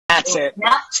That's it.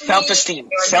 Self-esteem.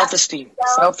 Self-esteem.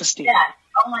 Self-esteem. Yeah.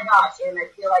 Oh my gosh. And I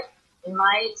feel like in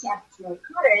my attempt to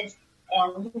encourage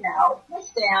and, push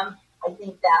them, I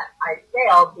think that I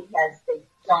failed because they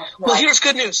don't. Well, here's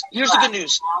good news. Here's the good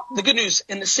news. The good news,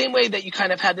 in the same way that you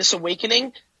kind of had this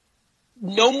awakening,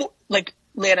 no more, like,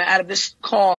 Lana, out of this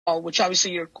call, which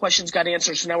obviously your questions got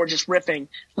answered, so now we're just riffing.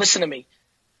 Listen to me.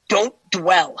 Don't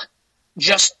dwell.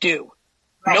 Just do.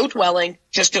 Right. No dwelling.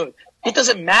 Just do it. It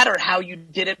doesn't matter how you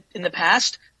did it in the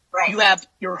past. Right. You have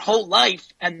your whole life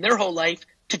and their whole life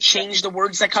to change the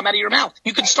words that come out of your mouth.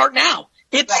 You can start now.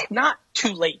 It's not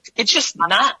too late. It's just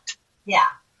not. Yeah.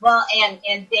 Well,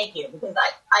 and thank you, because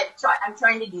I'm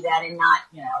trying to do that and not,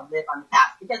 live on the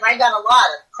past, because I got a lot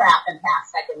of crap and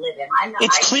past I can live in.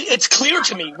 It's clear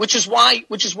to me, which is why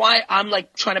I'm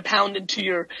like trying to pound into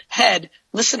your head.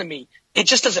 Listen to me. It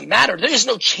just doesn't matter. There is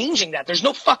no changing that. There's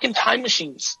no fucking time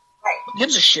machines. Right. Who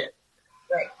gives a shit?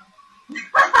 Right.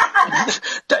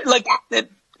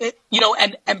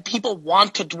 And people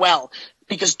want to dwell,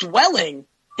 because dwelling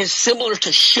is similar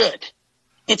to should.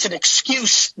 It's an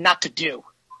excuse not to do.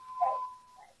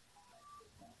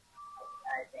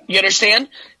 You understand?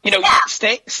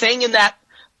 Staying in that,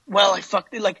 well, I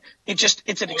fucked it, like,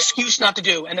 it's an excuse not to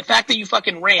do. And the fact that you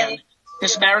fucking ran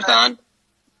this marathon,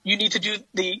 you need to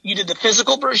you did the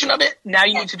physical version of it. Now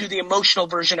you need to do the emotional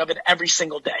version of it every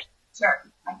single day. Sure.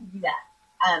 I can do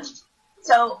that.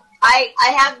 So I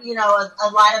have, a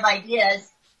lot of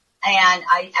ideas, and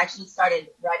I actually started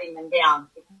writing them down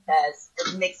because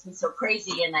it makes me so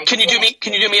crazy. And Can you do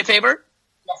me a favor?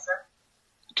 Yes, sir.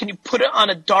 Can you put it on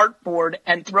a dartboard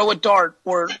and throw a dart,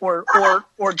 or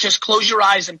just close your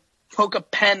eyes and poke a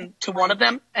pen to one of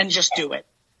them and just do it?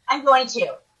 I'm going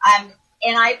to.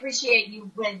 And I appreciate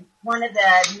you when one of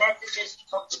the messages you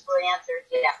told people to answer,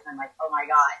 yes, and I'm like, oh my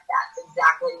God, that's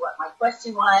exactly what my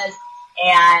question was.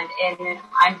 And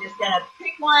I'm just going to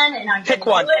pick one, and I'm pick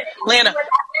one.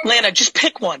 Lana, just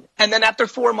pick one. And then after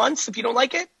 4 months, if you don't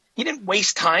like it, you didn't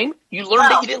waste time. You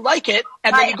learned that you didn't like it,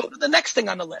 and then you go to the next thing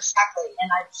on the list. Exactly. And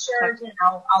I'm sure,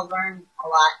 I'll learn a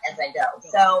lot as I go.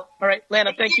 So. All right,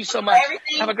 Lana, thank you so much.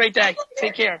 Have a great day.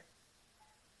 Take care.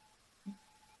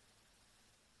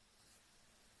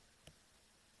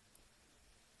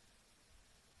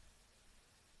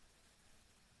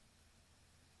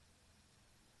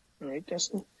 All right,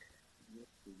 Dustin.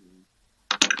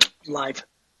 Live.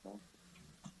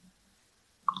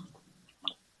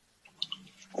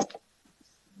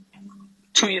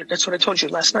 That's what I told you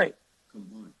last night.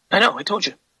 I know, I told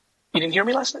you. You didn't hear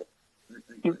me last night?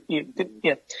 You did,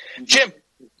 yeah. Jim.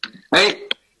 Hey.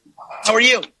 How are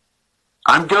you?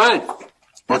 I'm good.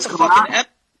 What's going on?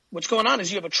 What's going on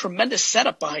is you have a tremendous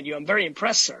setup behind you. I'm very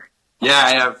impressed, sir. Yeah,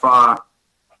 I have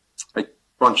a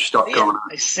bunch of stuff going on.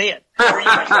 I see it.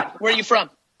 Where are you from?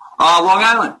 Long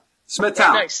Island,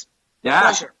 Smithtown. Very nice. Yeah.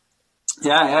 Pleasure.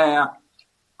 Yeah.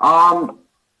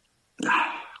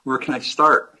 Where can I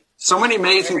start? So many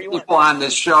amazing people on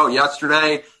this show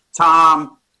yesterday.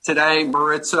 Tom, today,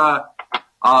 Maritza.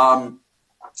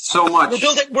 So much.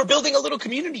 We're building a little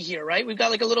community here, right? We've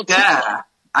got like a little team. Yeah.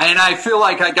 And I feel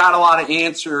like I got a lot of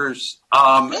answers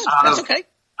out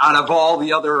of all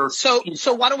the other. So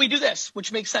why don't we do this?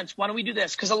 Which makes sense. Why don't we do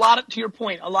this? Because to your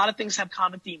point, a lot of things have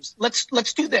common themes.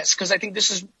 Let's do this, because I think this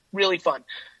is really fun.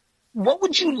 What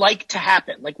would you like to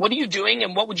happen? Like, what are you doing,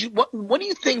 and what do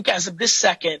you think as of this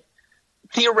second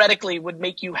theoretically would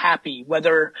make you happy,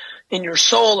 whether in your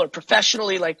soul or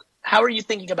professionally? Like, how are you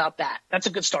thinking about that? That's a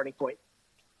good starting point.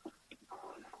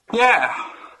 Yeah.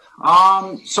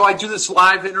 So I do this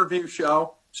live interview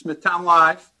show, Smithtown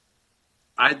Live.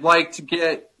 I'd like to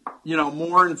get,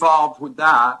 more involved with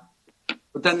that,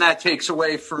 but then that takes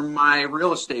away from my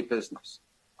real estate business.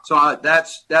 So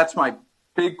that's my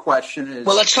big question.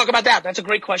 Well, let's talk about that. That's a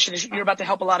great question. You're about to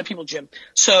help a lot of people, Jim.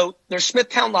 So there's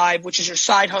Smithtown Live, which is your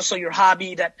side hustle, your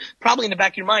hobby that probably in the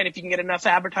back of your mind, if you can get enough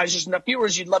advertisers, enough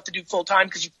viewers, you'd love to do full time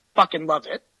because you fucking love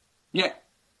it. Yeah.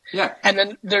 Yeah. And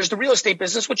then there's the real estate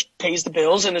business, which pays the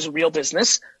bills and is a real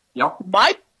business. Yep.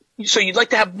 So you'd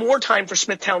like to have more time for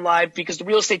Smithtown Live because the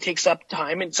real estate takes up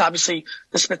time. And it's obviously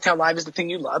the Smithtown Live is the thing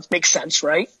you love. Makes sense,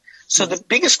 right? So the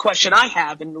biggest question I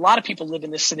have, and a lot of people live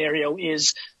in this scenario,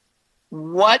 is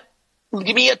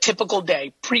give me a typical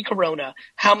day pre-corona.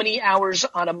 How many hours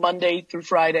on a Monday through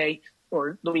Friday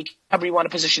or the week, however you want to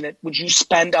position it, would you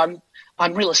spend on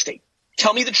real estate?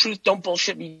 Tell me the truth. Don't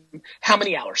bullshit me. How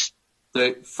many hours?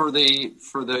 For the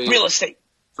real estate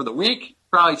for the week,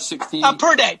 probably 60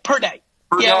 per day. Per day.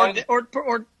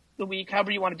 Or the week,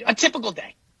 however you want to do a typical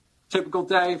day. Typical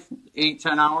day,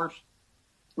 8-10 hours.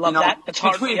 Love that. That's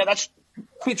hard. Yeah,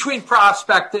 between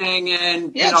prospecting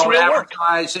and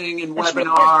advertising and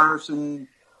webinars and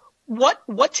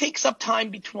what takes up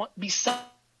time besides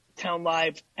Town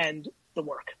Live and the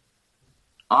work?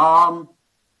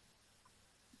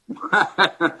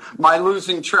 My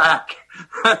losing track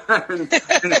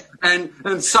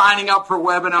and signing up for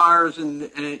webinars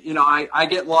and I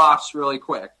get lost really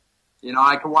quick.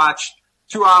 I can watch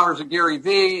 2 hours of Gary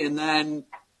V and then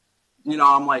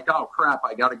I'm like, oh crap,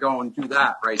 I got to go and do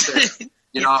that right there.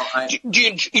 Do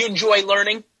you enjoy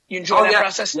learning? You enjoy that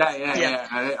process? Yeah.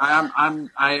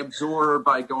 I absorb.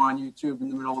 I go on YouTube in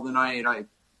the middle of the night.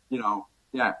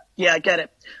 Yeah, I get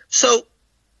it. So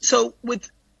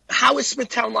how is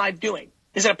Smithtown Live doing?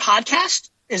 Is it a podcast?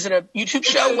 Is it a YouTube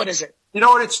show? What is it?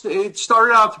 It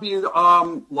started out to be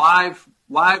live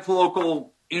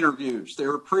local interviews. They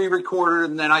were pre-recorded,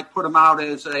 and then I put them out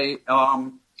as a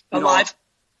live.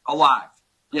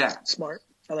 Yeah, smart.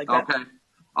 I like that. Okay.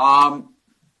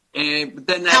 But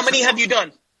then how many have you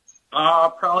done?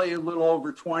 Probably a little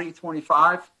over 20,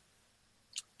 25.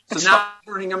 So now I'm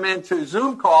turning them into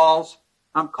Zoom calls.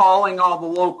 I'm calling all the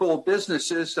local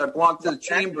businesses that belong to the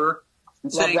chamber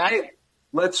and saying, hey,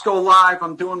 let's go live.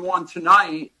 I'm doing one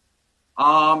tonight.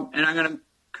 And I'm going to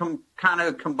kind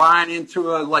of combine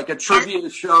into a trivia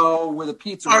show with a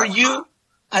pizza.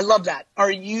 I love that. Are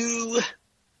you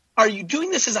doing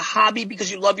this as a hobby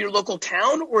because you love your local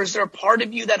town, or is there a part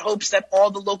of you that hopes that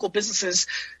all the local businesses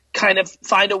kind of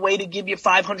find a way to give you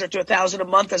 $500 to $1,000 a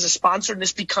month as a sponsor and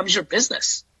this becomes your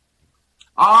business?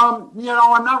 I'm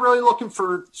not really looking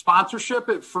for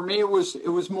sponsorship. For me, it was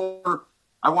more,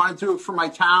 I want to do it for my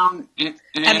town. And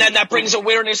then that brings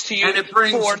awareness to you. And it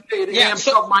amps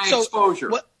up my exposure.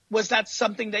 Was that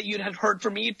something that you had heard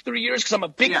from me through years? Because I'm a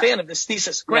big fan of this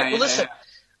thesis. Great.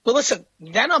 Well, listen,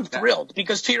 then I'm thrilled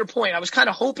because to your point, I was kind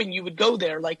of hoping you would go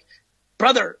there like,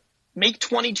 brother, make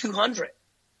 2,200.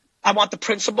 I want the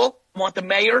principal. I want the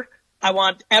mayor. I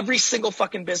want every single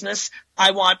fucking business.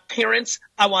 I want parents.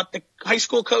 I want the high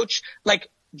school coach.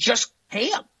 Just pay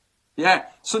them. Yeah.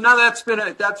 So now that's been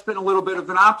a little bit of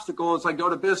an obstacle as I go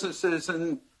to businesses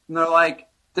and they're like,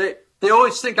 they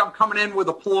always think I'm coming in with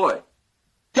a ploy.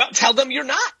 Tell them you're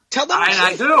not. Tell them. And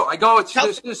I do. I go,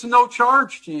 it's no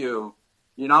charge to you.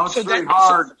 It's very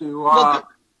hard to.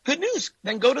 Good news.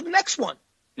 Then go to the next one.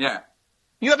 Yeah.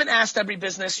 You haven't asked every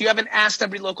business. You haven't asked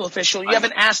every local official. You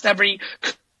haven't asked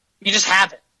you just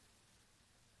haven't.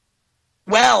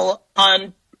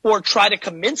 Or try to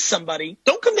convince somebody.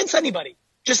 Don't convince anybody.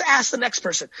 Just ask the next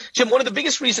person. Jim, one of the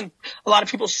biggest reasons a lot of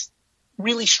people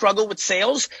really struggle with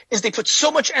sales is they put so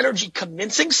much energy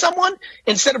convincing someone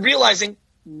instead of realizing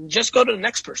just go to the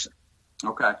next person.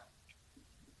 Okay.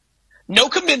 No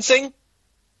convincing.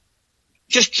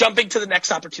 Just jumping to the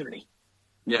next opportunity.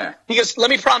 Yeah. Because let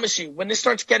me promise you, when this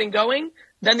starts getting going,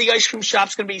 then the ice cream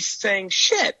shop's going to be saying,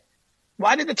 shit,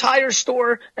 why did the tire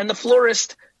store and the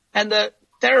florist and the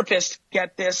therapist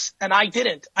get this and I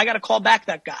didn't? I got to call back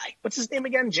that guy. What's his name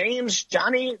again? James?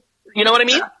 Johnny? You know what I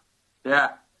mean? Yeah.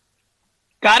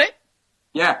 Got it?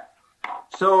 Yeah.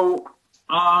 So,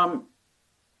 what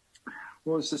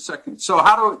was the second? So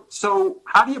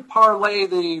how do you parlay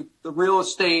the real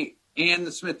estate and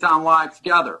the Smithtown Live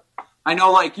together? I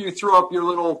know, you threw up your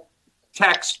little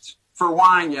text for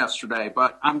wine yesterday,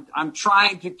 but I'm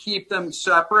trying to keep them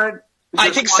separate. I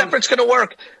think separate's going to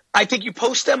work. I think you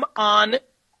post them on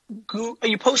Google,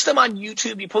 you post them on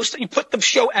YouTube, you put the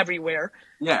show everywhere.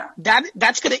 Yeah.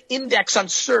 That's going to index on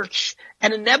search,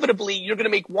 and inevitably you're going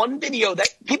to make one video that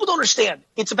people don't understand.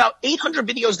 It's about 800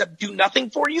 videos that do nothing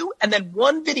for you, and then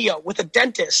one video with a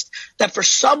dentist that for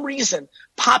some reason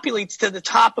populates to the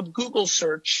top of Google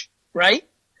search, right?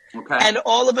 Okay. And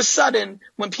all of a sudden,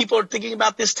 when people are thinking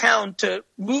about this town to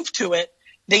move to it,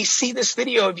 they see this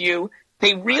video of you.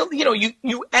 They really,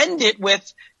 you end it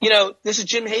with, this is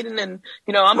Jim Hayden and,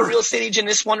 I'm a real estate agent in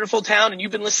this wonderful town and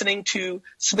you've been listening to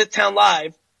Smithtown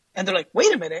Live. And they're like,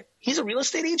 wait a minute, he's a real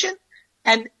estate agent?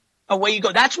 And away you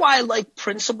go. That's why I like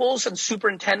principals and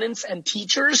superintendents and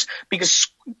teachers, because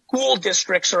school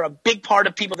districts are a big part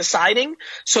of people deciding.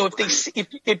 So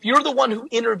if you're the one who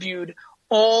interviewed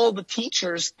all the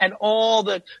teachers and all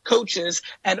the coaches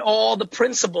and all the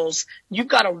principals, you've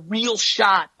got a real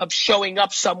shot of showing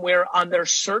up somewhere on their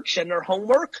search and their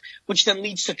homework, which then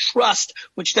leads to trust,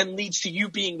 which then leads to you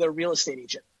being their real estate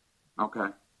agent. Okay.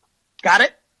 Got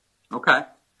it? Okay.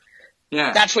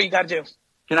 Yeah. That's what you got to do.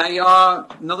 Can I,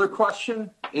 another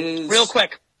question is. Real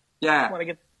quick. Yeah. Go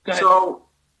ahead. So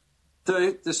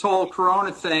this whole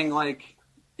Corona thing,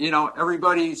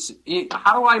 everybody's,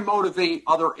 how do I motivate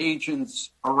other agents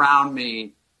around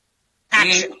me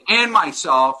and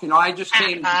myself? I just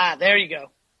came. There you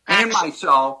go. And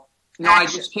myself, I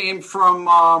just came from,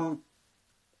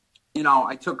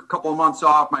 I took a couple of months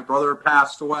off. My brother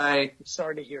passed away. I'm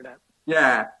sorry to hear that.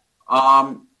 Yeah.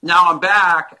 Now I'm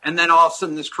back, and then all of a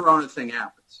sudden this Corona thing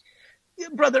happens.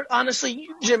 Brother, honestly,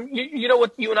 Jim, you know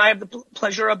what you and I have the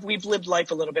pleasure of? We've lived life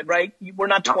a little bit, right? We're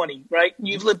not 20, right?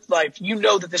 You've lived life. You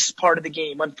know that this is part of the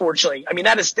game, unfortunately. I mean,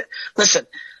 listen,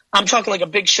 I'm talking like a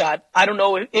big shot. I don't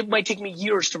know. It might take me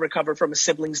years to recover from a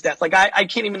sibling's death. Like, I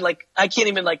can't even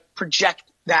project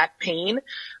that pain.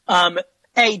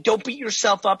 Hey, don't beat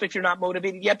yourself up if you're not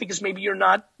motivated yet, because maybe you're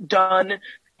not done,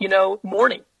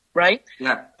 mourning, right?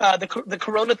 Yeah. The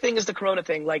Corona thing is the Corona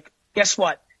thing. Like, guess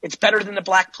what? It's better than the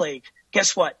Black Plague.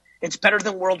 Guess what? It's better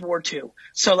than World War II.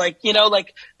 So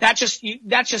that's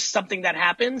just something that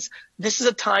happens. This is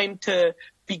a time to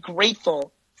be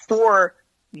grateful for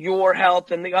your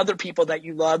health and the other people that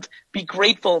you love. Be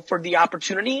grateful for the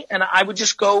opportunity. And I would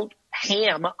just go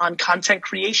ham on content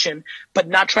creation, but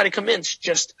not try to convince.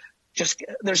 Just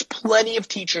there's plenty of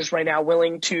teachers right now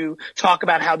willing to talk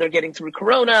about how they're getting through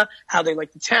Corona, how they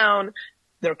like the town,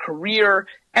 their career.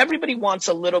 Everybody wants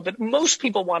a little bit. Most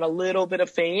people want a little bit of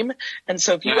fame. And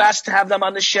so if you ask to have them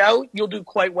on the show, you'll do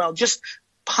quite well. Just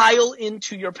pile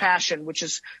into your passion, which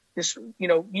is this,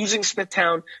 using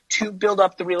Smithtown to build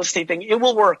up the real estate thing. It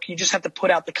will work. You just have to put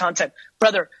out the content.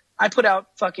 Brother, I put out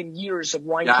fucking years of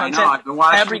wine content. I know. I've been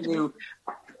watching you.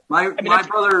 My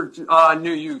brother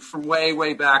knew you from way,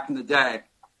 way back in the day.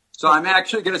 So I'm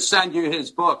actually going to send you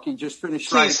his book. He just finished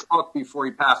writing a book before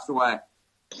he passed away.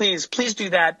 Please do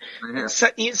that. Right,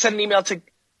 send an email to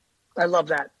 – I love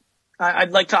that.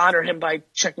 I'd like to honor him by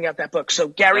checking out that book. So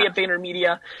Gary at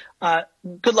VaynerMedia.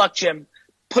 Good luck, Jim.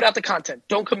 Put out the content.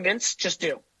 Don't convince. Just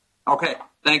do. Okay.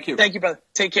 Thank you. Thank you, brother.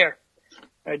 Take care.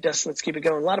 All right, Dustin, let's keep it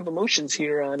going. A lot of emotions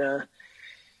here on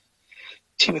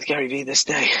Tea with Gary V this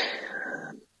day.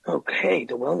 Okay,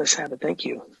 the Wellness Habit. Thank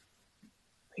you.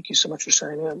 Thank you so much for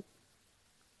signing up.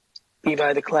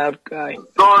 Levi the Cloud Guy.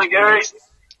 What's going, Gary?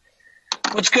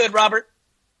 What's good, Robert?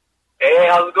 Hey,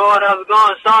 how's it going?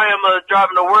 Sorry, I'm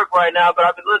driving to work right now, but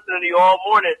I've been listening to you all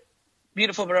morning.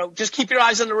 Beautiful, bro. Just keep your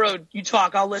eyes on the road. You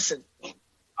talk, I'll listen.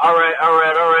 All right.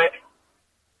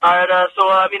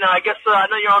 I guess I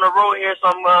know you're on the road here, so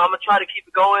I'm gonna try to keep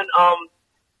it going.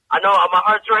 I know my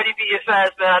heart's already beating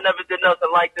fast, man. I never did nothing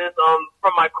like this.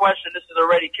 From my question, this is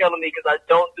already killing me because I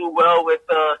don't do well with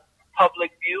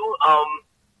public view.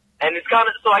 And it's kind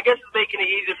of, so I guess it's making it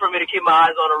easier for me to keep my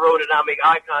eyes on the road and not make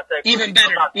eye contact. Even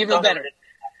better.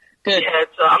 Good. Yeah,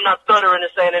 I'm not stuttering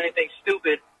and saying anything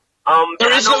stupid.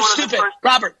 There is no stupid.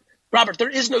 Robert, there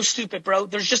is no stupid, bro.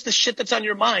 There's just the shit that's on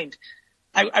your mind.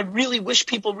 I really wish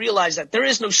people realize that. There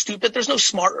is no stupid. There's no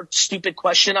smart or stupid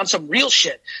question on some real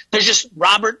shit. There's just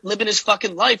Robert living his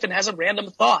fucking life and has a random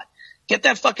thought. Get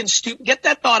that fucking get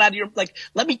that thought out of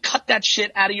let me cut that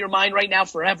shit out of your mind right now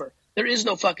forever. There is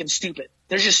no fucking stupid.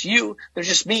 There's just you. There's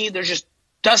just me. There's just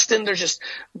Dustin. There's just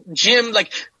Jim.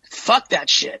 Fuck that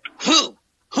shit. Who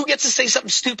gets to say something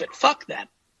stupid? Fuck that.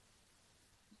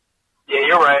 Yeah,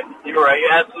 you're right. You're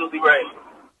absolutely right.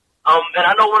 And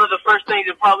I know one of the first things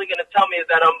you're probably going to tell me is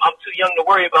that I'm too young to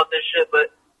worry about this shit,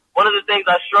 but one of the things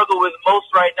I struggle with most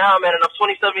right now, man, and I'm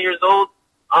 27 years old,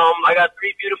 I got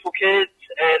 3 beautiful kids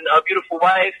and a beautiful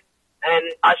wife,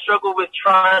 and I struggle with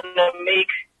trying to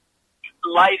make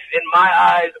life in my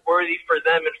eyes worthy for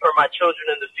them and for my children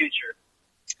in the future.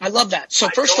 I love that. So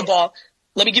first of all,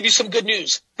 let me give you some good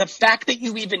news. The fact that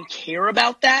you even care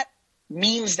about that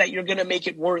means that you're going to make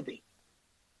it worthy.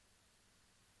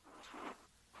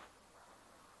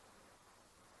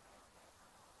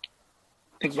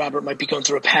 I think Robert might be going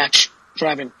through a patch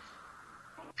driving.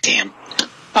 Damn.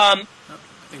 I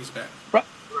think he's back.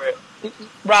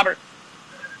 Robert.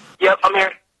 Yep, I'm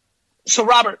here. So,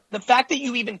 Robert, the fact that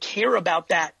you even care about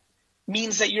that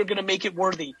means that you're going to make it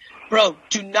worthy. Bro,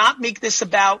 do not make this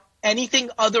about anything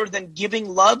other than giving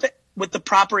love with the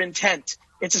proper intent.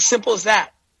 It's as simple as that.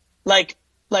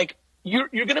 You're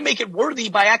going to make it worthy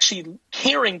by actually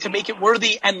caring to make it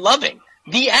worthy and loving.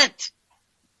 The end.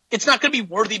 It's not going to be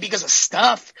worthy because of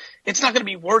stuff. It's not going to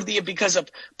be worthy because of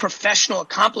professional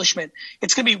accomplishment.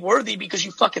 It's going to be worthy because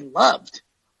you fucking loved.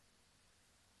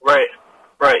 Right.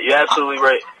 You're absolutely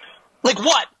right. Like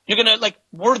what? You're going to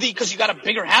worthy because you got a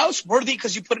bigger house? Worthy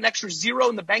because you put an extra zero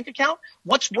in the bank account?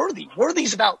 What's worthy? Worthy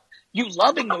is about you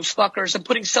loving those fuckers and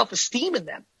putting self-esteem in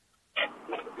them.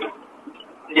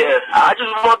 Yeah, I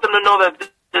just want them to know that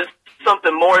there's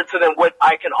something more to them what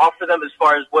I can offer them as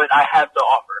far as what I have to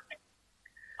offer.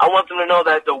 I want them to know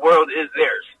that the world is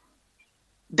theirs.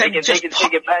 They can take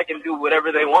it back and do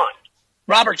whatever they want.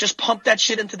 Robert, just pump that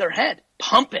shit into their head.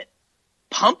 Pump it.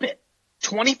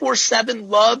 24/7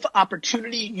 love,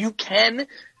 opportunity. You can.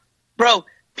 Bro,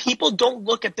 people don't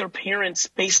look at their parents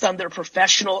based on their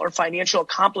professional or financial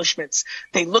accomplishments.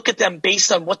 They look at them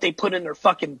based on what they put in their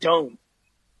fucking dome.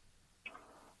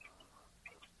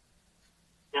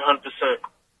 100%.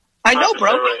 I know,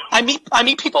 bro. Right. I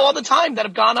meet people all the time that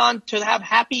have gone on to have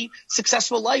happy,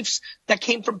 successful lives that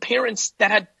came from parents that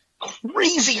had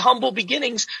crazy humble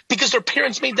beginnings because their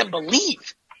parents made them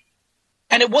believe.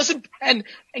 And it wasn't, and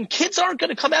kids aren't going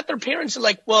to come at their parents and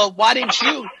like, well, why didn't you?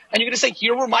 And you're going to say,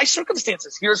 here were my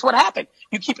circumstances. Here's what happened.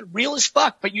 You keep it real as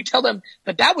fuck, but you tell them,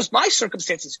 but that was my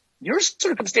circumstances. Your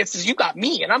circumstances, you got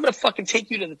me, and I'm going to fucking take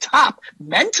you to the top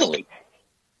mentally.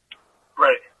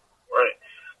 Right.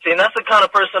 See, and that's the kind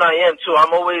of person I am too.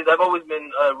 I've always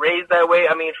been raised that way.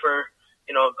 I mean, for,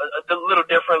 you know, a little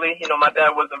differently. You know, my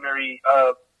dad wasn't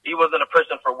he wasn't a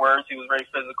person for words. He was very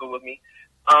physical with me.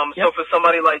 So for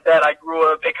somebody like that, I grew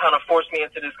up, it kind of forced me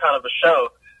into this kind of a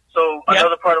shell. So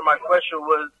another part of my question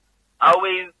was, I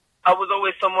was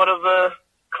always somewhat of a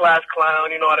class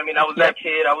clown, you know what I mean? I was that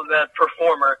kid, I was that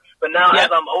performer. But now as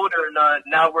I'm older,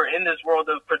 now we're in this world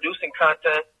of producing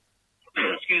content,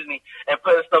 excuse me, and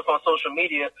putting stuff on social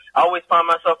media. I always find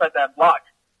myself at that block,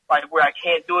 like where I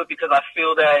can't do it because I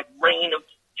feel that rain of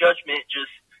judgment just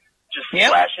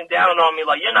flashing down on me,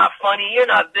 like, you're not funny, you're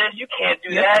not this, you can't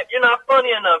do that, you're not funny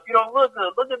enough, you don't look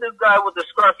good. Look at this guy with the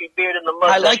scruffy beard and the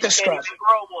mustache. I like the scruff. Can't even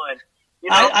grow one. You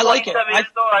know, I like it. 27 years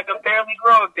old, I can barely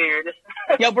grow a beard.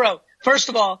 Yo, bro, first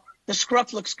of all, the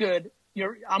scruff looks good.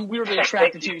 I'm weirdly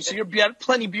attracted to you, so you're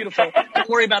plenty beautiful. Don't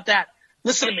worry about that.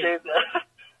 Listen to me.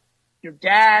 Your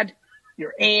dad,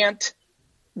 your aunt,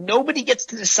 nobody gets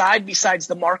to decide besides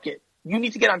the market. You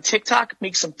need to get on TikTok,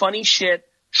 make some funny shit,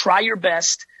 try your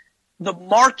best. The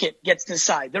market gets to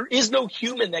decide. There is no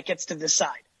human that gets to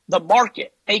decide. The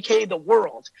market, aka the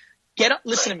world.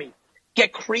 Listen to me.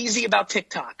 Get crazy about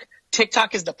TikTok.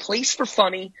 TikTok is the place for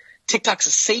funny. TikTok's a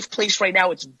safe place right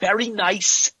now. It's very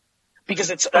nice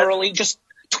because it's early. Just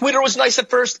Twitter was nice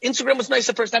at first. Instagram was nice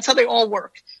at first. That's how they all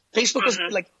work. Facebook was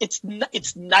like, it's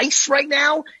nice right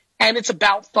now and it's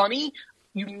about funny.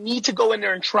 You need to go in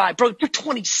there and try. Bro, you're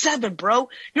 27, bro.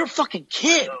 You're a fucking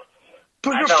kid.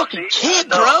 Bro, you're a fucking kid,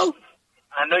 bro.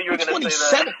 I know you were going to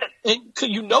say that.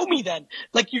 You know me then.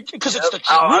 Like, because it's the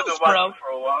truth, bro. For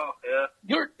a while.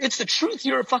 Yeah. It's the truth.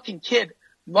 You're a fucking kid.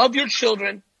 Love your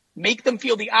children. Make them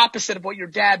feel the opposite of what your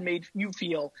dad made you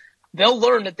feel. They'll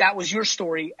learn that was your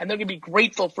story, and they're going to be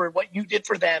grateful for what you did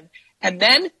for them. And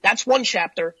then, that's one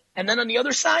chapter. And then on the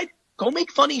other side, go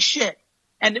make funny shit.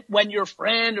 And when your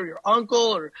friend or your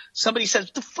uncle or somebody says,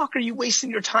 what the fuck are you wasting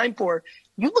your time for?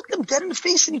 You look them dead in the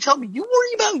face and you tell them, you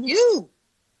worry about you.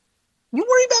 You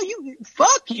worry about you.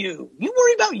 Fuck you. You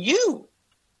worry about you.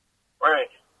 Right.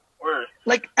 Word.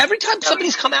 Like, every time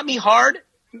somebody's come at me hard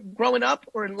growing up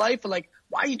or in life, or like,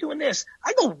 why are you doing this?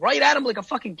 I go right at them like a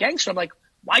fucking gangster. I'm like,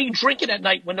 why are you drinking at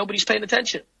night when nobody's paying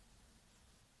attention?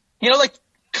 You know, like,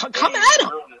 come at them.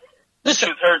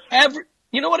 Listen,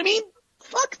 you know what I mean?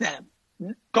 Fuck them.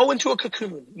 Go into a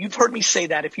cocoon. You've heard me say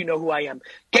that if you know who I am.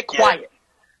 Get quiet.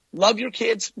 Love your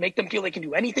kids. Make them feel they can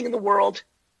do anything in the world.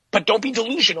 But don't be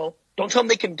delusional. Don't tell them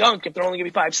they can dunk if they're only going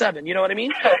to be 5'7". You know what I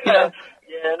mean? You know?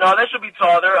 Yeah, no, they should be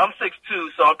taller. I'm 6'2",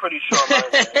 so I'm pretty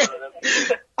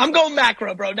sure. I'm going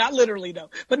macro, bro. Not literally, though.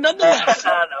 But nonetheless,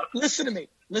 listen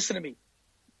to me.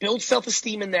 Build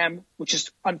self-esteem in them, which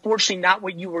is unfortunately not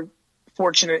what you were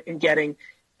fortunate in getting,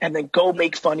 and then go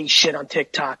make funny shit on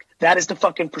TikTok. That is the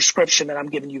fucking prescription that I'm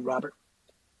giving you, Robert.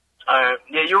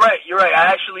 Yeah, you're right. I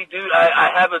actually do.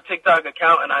 I have a TikTok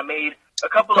account, and I made I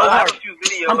have a few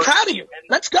videos. I'm proud of you.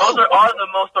 Let's go. Those are the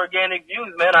most organic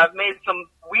views, man. I've made some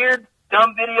weird,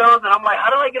 dumb videos, and I'm like,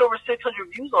 how did I get over 600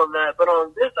 views on that? But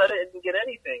on this, I didn't get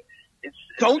anything.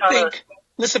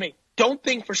 Listen to me. Don't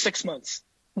think for 6 months.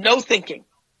 No thinking.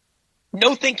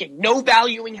 No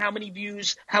valuing how many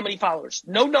views, how many followers.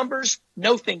 No numbers,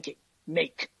 no thinking.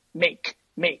 Make.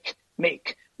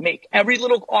 Every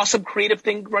little awesome creative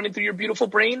thing running through your beautiful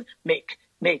brain, make.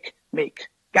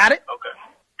 Got it? Okay.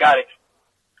 Got it.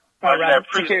 All right,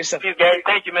 take care of yourself. Peace, Gary.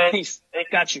 Thank you, man. Peace.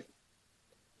 Got you.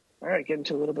 All right, getting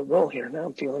to a little bit roll here. Now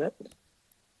I'm feeling it.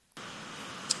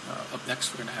 Up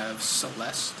next, we're going to have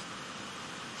Celeste.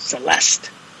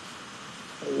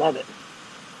 I love it.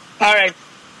 All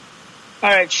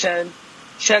right, Shen.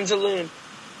 Shen Zaloon.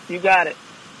 You got it.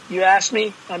 You asked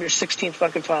me, I'm your 16th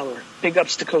fucking follower. Big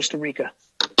ups to Costa Rica.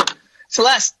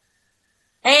 Celeste.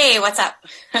 Hey, what's up?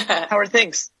 How are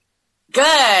things? Good.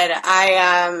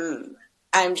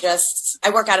 I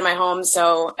work out of my home,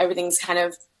 so everything's kind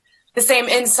of the same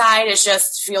inside. It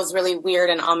just feels really weird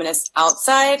and ominous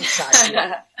outside.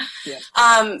 Yeah.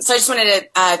 So I just wanted to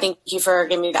thank you for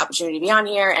giving me the opportunity to be on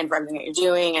here and for everything that you're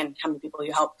doing and how many people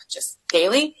you help just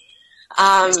daily.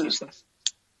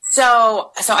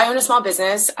 So I own a small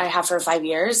business. I have for 5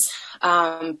 years.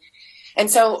 And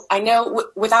so I know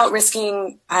without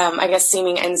risking, I guess,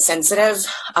 seeming insensitive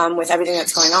with everything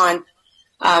that's going on,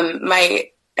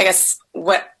 I guess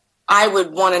what I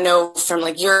would want to know from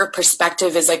like your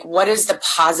perspective is like, what is the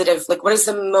positive, like what is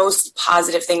the most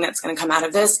positive thing that's going to come out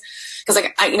of this? Because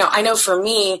like, I know for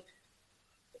me,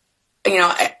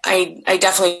 I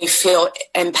definitely feel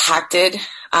impacted.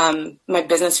 My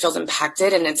business feels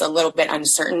impacted and it's a little bit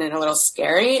uncertain and a little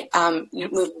scary.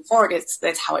 Moving forward,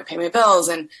 it's how I pay my bills.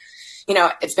 And,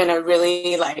 it's been a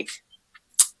really like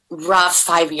rough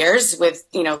 5 years with,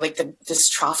 like this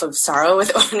trough of sorrow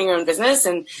with owning your own business.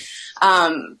 And,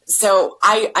 so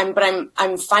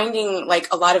I'm finding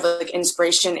like a lot of like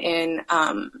inspiration in,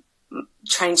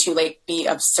 trying to like be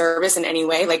of service in any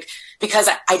way, like, because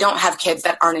I don't have kids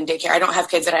that aren't in daycare. I don't have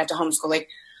kids that I have to homeschool. Like,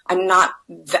 I'm not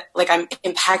that, like, I'm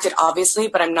impacted obviously,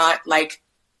 but I'm not like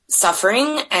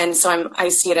suffering. And so I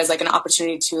see it as like an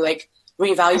opportunity to like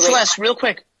reevaluate. Celeste, real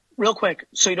quick,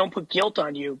 so you don't put guilt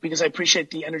on you, because I appreciate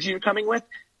the energy you're coming with.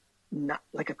 Not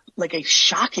like a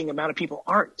shocking amount of people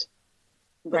aren't.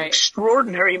 An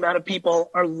extraordinary amount of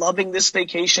people are loving this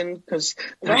vacation because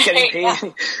they're getting paid. Yeah.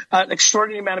 An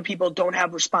extraordinary amount of people don't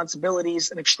have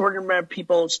responsibilities. An extraordinary amount of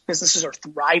people's businesses are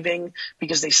thriving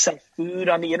because they sell food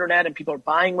on the internet and people are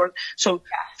buying more. So,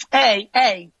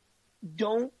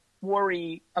 don't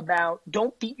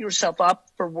beat yourself up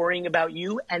for worrying about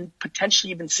you and potentially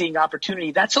even seeing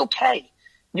opportunity. That's okay.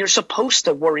 You're supposed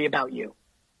to worry about you.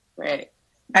 Right.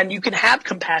 And you can have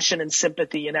compassion and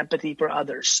sympathy and empathy for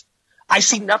others. I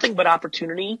see nothing but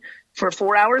opportunity for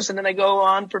 4 hours, and then I go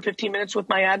on for 15 minutes with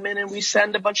my admin, and we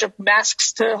send a bunch of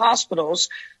masks to hospitals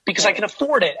because I can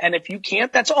afford it. And if you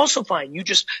can't, that's also fine. You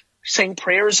just saying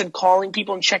prayers and calling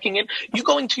people and checking in. You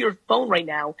going to your phone right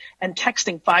now and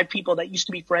texting 5 people that used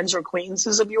to be friends or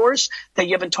acquaintances of yours that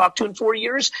you haven't talked to in 4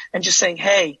 years, and just saying,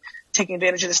 hey, taking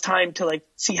advantage of this time to like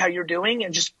see how you're doing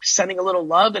and just sending a little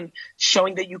love and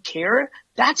showing that you care.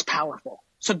 That's powerful.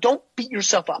 So don't beat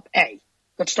yourself up.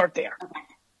 Let's start there.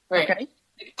 Right. Okay.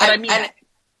 And I mean,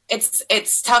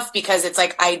 it's tough because it's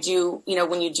like I do,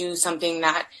 when you do something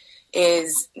that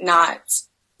is not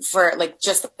for like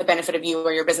just the benefit of you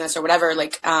or your business or whatever,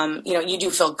 like, you do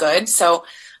feel good. So,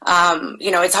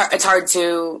 it's hard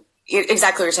to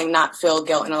exactly what you're saying, not feel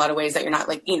guilt in a lot of ways that you're not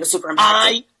like, super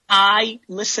impacted. I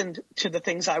listened to the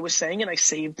things I was saying and I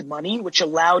saved money, which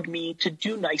allowed me to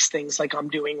do nice things like I'm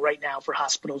doing right now for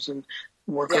hospitals and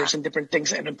workers and different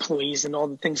things and employees and all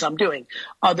the things I'm doing.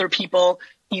 Other people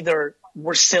either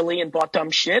were silly and bought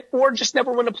dumb shit or just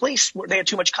never went a place where they had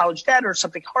too much college debt or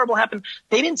something horrible happened.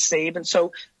 They didn't save. And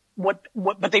so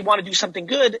but they want to do something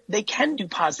good. They can do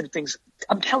positive things.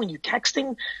 I'm telling you,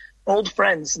 texting old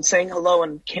friends and saying hello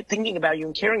and thinking about you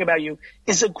and caring about you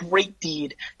is a great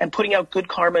deed, and putting out good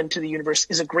karma into the universe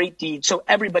is a great deed. So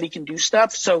everybody can do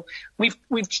stuff. So we've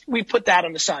put that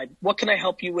on the side. What can I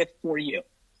help you with for you?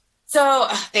 So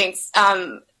thanks.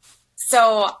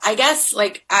 So I guess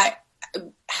like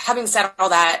having said all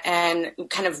that and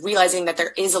kind of realizing that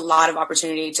there is a lot of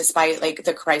opportunity despite like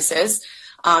the crisis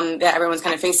that everyone's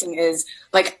kind of facing is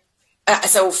like,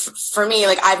 so for me,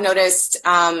 like I've noticed,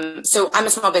 so I'm a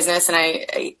small business and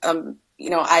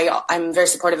I'm very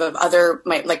supportive of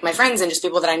my friends and just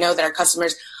people that I know that are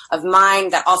customers of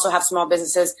mine that also have small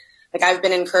businesses. Like I've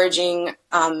been encouraging,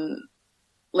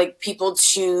 like people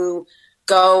to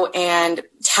go and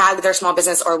tag their small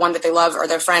business or one that they love or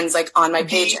their friends like on my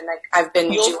page. And like I've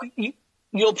been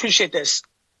you'll appreciate this.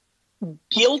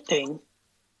 Guilting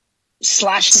 /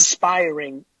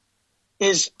 inspiring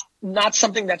is not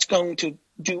something that's going to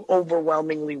do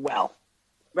overwhelmingly well.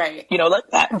 Right.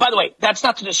 By the way, that's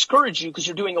not to discourage you because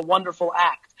you're doing a wonderful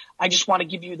act. I just want to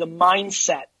give you the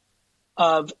mindset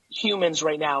of humans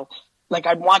right now. Like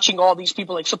I'm watching all these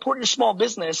people like support your small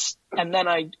business. And then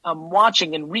I'm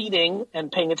watching and reading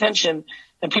and paying attention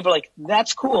and people are like,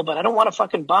 that's cool, but I don't want to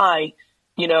fucking buy,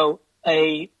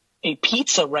 a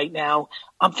pizza right now.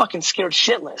 I'm fucking scared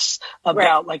shitless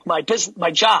about like my business, my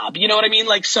job. You know what I mean?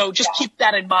 Like, so just keep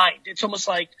that in mind. It's almost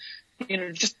like,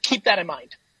 just keep that in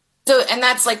mind. So, and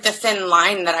that's like the thin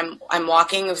line that I'm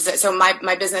walking. So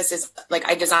my business is like,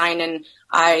 I design and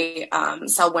I,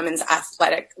 sell women's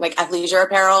athleisure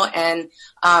apparel. And,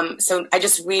 so I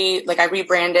just I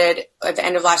rebranded at the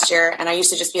end of last year and I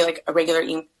used to just be like a regular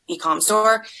e-com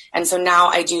store. And so now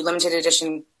I do limited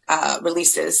edition,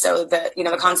 releases. So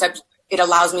the concept, it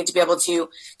allows me to be able to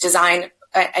design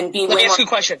and be Let me way ask more. you a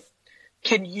question.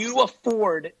 Can you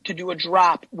afford to do a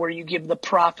drop where you give the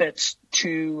profits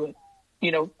to,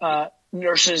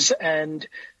 nurses and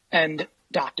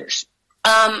doctors?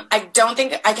 I don't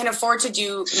think I can afford to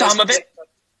do some of it.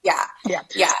 Yeah.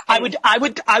 Yeah.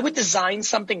 I would design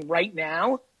something right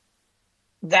now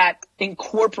that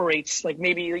incorporates, like,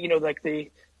 maybe, like the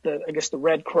I guess the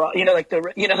Red Cross,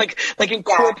 like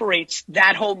incorporates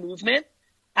that whole movement.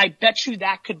 I bet you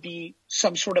that could be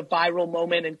some sort of viral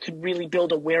moment and could really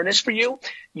build awareness for you.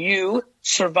 You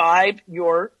survive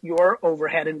your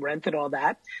overhead and rent and all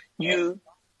that. You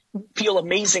feel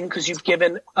amazing because you've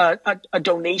given a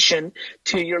donation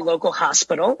to your local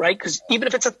hospital, right? Because even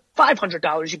if it's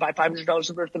 $500, you buy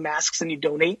 $500 worth of masks and you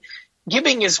donate.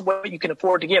 Giving is what you can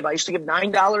afford to give. I used to give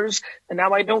 $9 and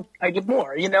now I don't. I give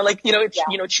more.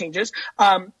 It changes.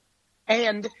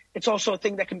 And it's also a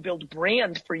thing that can build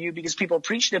brand for you because people are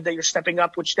appreciative that you're stepping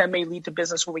up, which then may lead to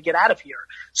business when we get out of here.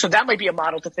 So that might be a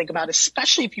model to think about,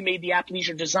 especially if you made the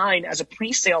athleisure design as a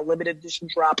pre-sale limited edition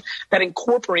drop that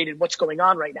incorporated what's going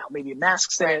on right now. Maybe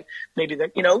masks in it, maybe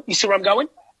you see where I'm going?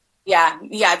 Yeah,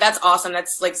 that's awesome.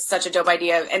 That's like such a dope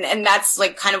idea. And that's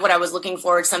like kind of what I was looking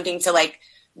for, something to like,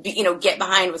 get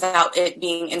behind without it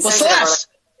being insensitive.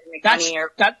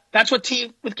 That's what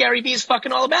Tea with Gary Vee is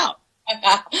fucking all about.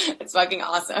 It's fucking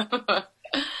awesome.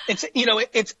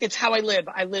 It's how I live.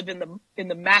 I live in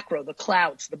the macro, the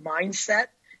clouds, the mindset,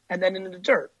 and then in the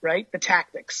dirt, right? The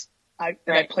tactics. I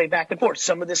play back and forth.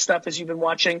 Some of this stuff, as you've been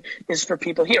watching, is for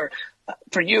people here.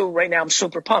 For you right now, I'm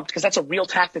super pumped because that's a real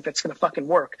tactic that's going to fucking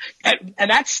work. And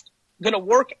that's going to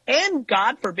work. And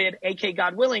God forbid, aka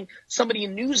God willing, somebody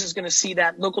in news is going to see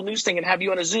that local news thing and have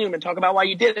you on a Zoom and talk about why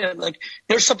you did it. Like,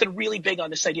 there's something really big on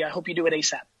this idea. I hope you do it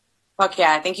ASAP. Fuck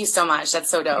yeah. Thank you so much. That's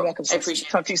so dope. You're welcome. I appreciate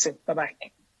it. Talk to you soon. Bye-bye.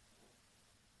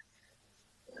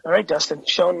 All right, Dustin.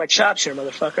 Showing my chops here,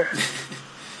 motherfucker.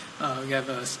 We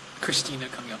have Christina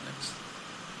coming up next.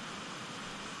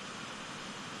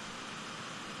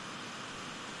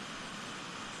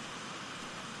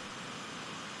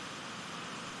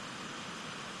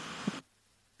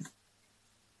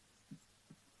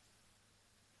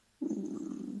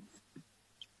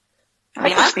 Hi,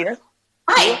 Christina.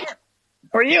 Hi.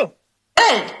 How are you?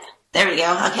 Good. There we go.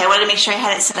 Okay, I wanted to make sure I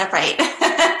had it set up right.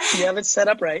 You have it set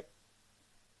up right.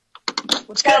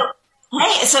 What's good?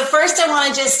 Hey, so first I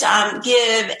want to just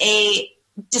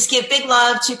give big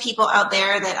love to people out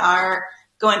there that are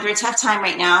going through a tough time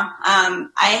right now.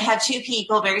 I have two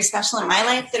people very special in my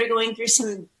life that are going through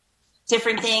some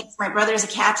different things. My brother is a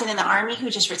captain in the Army who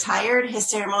just retired. His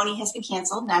ceremony has been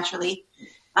canceled, naturally.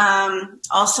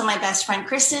 Also, my best friend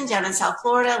Kristen down in South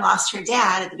Florida lost her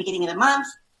dad at the beginning of the month,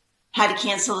 had to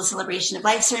cancel the celebration of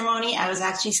life ceremony. I was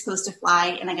actually supposed to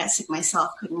fly and I got sick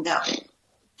myself, couldn't go.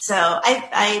 So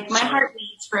my heart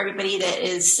bleeds for everybody that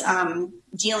is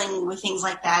dealing with things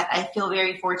like that. I feel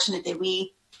very fortunate that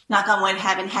we, knock on wood,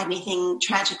 haven't had anything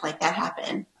tragic like that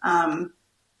happen.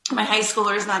 My high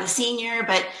schooler is not a senior,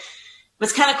 but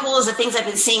what's kind of cool is the things I've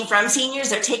been seeing from seniors,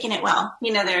 they're taking it well.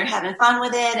 They're having fun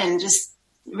with it and just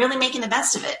really making the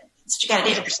best of it. That's what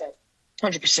you got to do.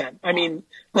 100%. I mean,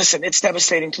 listen, it's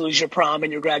devastating to lose your prom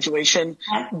and your graduation,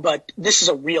 but this is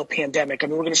a real pandemic. I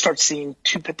mean, we're going to start seeing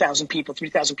 2,000 people,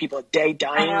 3,000 people a day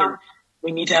dying, and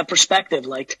we need to have perspective,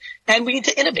 and we need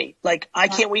to innovate. I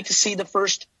can't wait to see the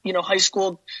first, high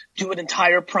school do an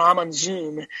entire prom on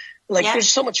Zoom. There's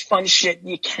so much fun shit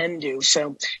you can do.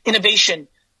 So innovation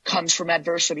comes from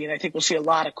adversity, and I think we'll see a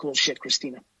lot of cool shit,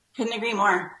 Christina. Couldn't agree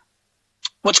more.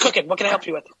 What's cooking? What can I help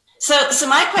you with? So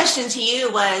my question to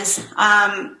you was,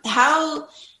 how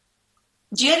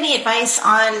do you have any advice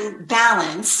on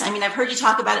balance? I mean, I've heard you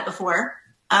talk about it before.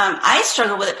 I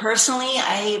struggle with it personally.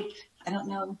 I don't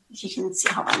know if you can see.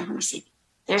 Hold on, let me see.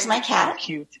 There's my cat.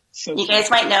 Cute. So you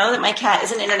guys might know that my cat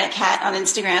is an internet cat on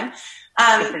Instagram.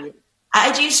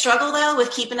 I do struggle though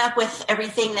with keeping up with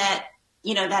everything that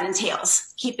that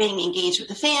entails, keeping engaged with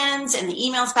the fans and the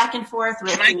emails back and forth.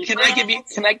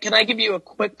 Can I give you a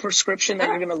quick prescription that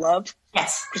you're going to love?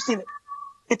 Yes. Christina,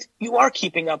 you are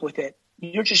keeping up with it.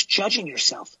 You're just judging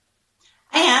yourself.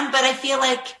 I am, but I feel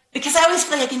like, because I always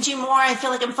feel like I can do more, I feel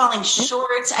like I'm falling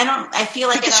short. I feel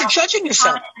like because you're judging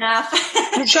yourself. Enough.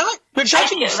 You're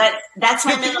judging yourself. That's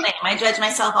my middle name. I judge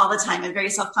myself all the time. I'm very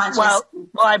self-conscious. Well,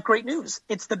 I have great news.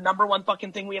 It's the number one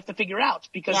fucking thing we have to figure out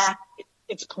because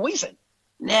it's poison.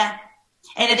 Yeah.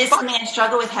 And it is something I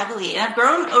struggle with heavily. And I've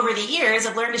grown over the years.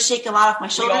 I've learned to shake a lot off my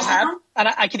shoulders. We all have, and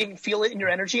I can even feel it in your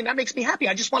energy, and that makes me happy.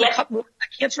 I just want to cut more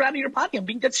cancer out of your body. I'm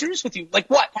being dead serious with you. Like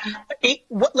what?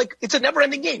 Like it's a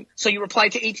never-ending game. So you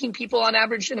replied to 18 people on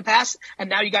average in the past, and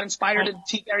now you got inspired to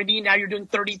see Gary Vee. Now you're doing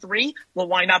 33. Well,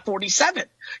 why not 47?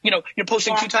 You know, you're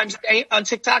posting 2 times a day on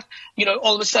TikTok. You know,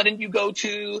 all of a sudden you go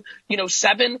to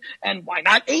 7, and why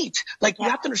not 8? Like you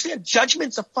have to understand,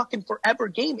 judgment's a fucking forever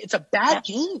game. It's a bad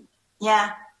game.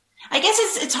 Yeah. I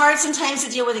guess it's hard sometimes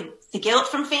to deal with the guilt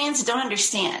from fans who don't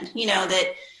understand, you know,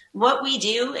 that what we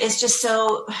do is just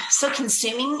so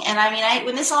consuming. And I mean,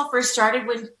 when this all first started,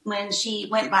 when she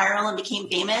went viral and became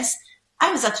famous,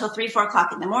 I was up till 3, 4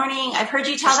 o'clock in the morning. I've heard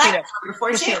you tell that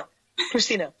before too.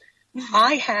 Christina,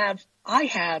 I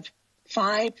have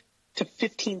 5 to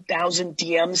 15,000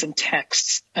 DMs and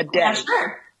texts a day. I'm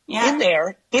sure.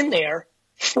 Yeah. In there,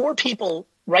 4 people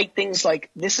write things like,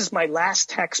 this is my last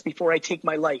text before I take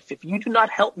my life. If you do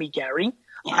not help me, Gary,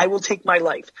 I will take my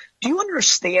life. Do you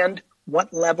understand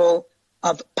what level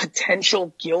of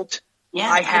potential guilt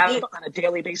I have on a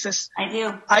daily basis? I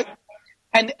do.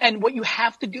 And what you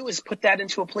have to do is put that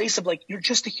into a place of like, you're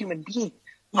just a human being.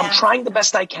 I'm trying the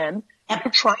best I can.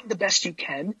 You're trying the best you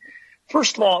can.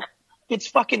 First of all, it's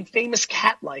fucking famous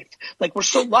cat life. Like we're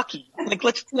so lucky. Like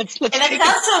let's. And that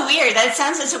sounds so weird. That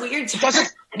sounds such a weird.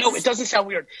 It doesn't sound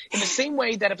weird. In the same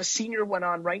way that if a senior went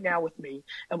on right now with me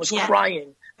and was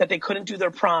crying that they couldn't do their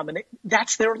prom, and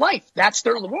that's their life. That's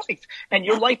their life, and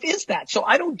your life is that. So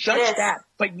I don't judge that,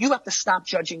 but you have to stop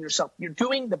judging yourself. You're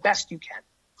doing the best you can.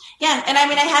 Yeah, and I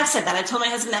mean, I have said that. I told my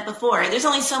husband that before. There's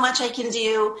only so much I can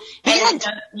do. And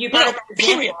you brought up that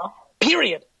example.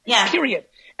 Period. Yeah. Period.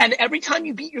 And every time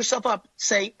you beat yourself up,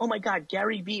 say, "Oh my God,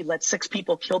 Gary Vee let 6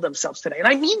 people kill themselves today," and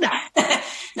I mean that.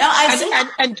 No, I've seen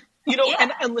that. And you know,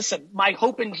 and listen, my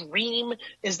hope and dream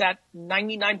is that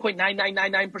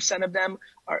 99.9999% of them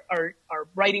are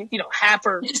writing. You know, half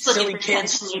are silly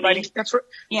kids writing. That's right.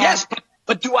 Yeah. Yes,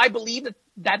 but do I believe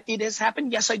that it has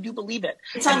happened? Yes, I do believe it.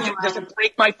 Does it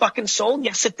break my fucking soul?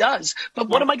 Yes, it does. But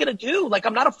what am I going to do? Like,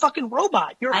 I'm not a fucking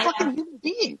robot. You're a fucking human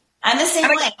being. I'm the same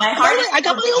way. I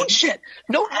got my own shit.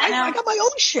 No, I got my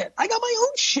own shit. I got my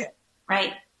own shit.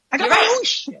 Right. I got my own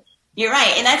shit. You're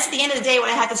right. And that's at the end of the day what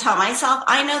I have to tell myself.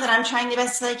 I know that I'm trying the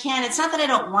best that I can. It's not that I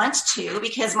don't want to,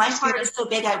 because my heart is so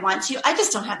big I want to. I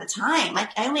just don't have the time. Like,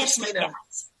 I only have so many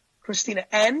minutes. Christina,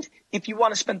 and if you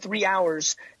want to spend 3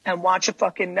 hours and watch a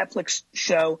fucking Netflix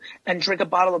show and drink a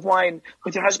bottle of wine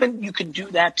with your husband, you can do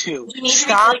that too.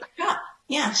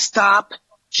 Stop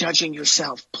judging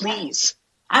yourself, please.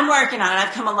 I'm working on it.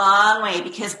 I've come a long way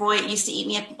because, boy, it used to eat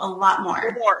me up a lot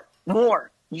more.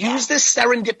 More. Use this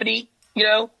serendipity. You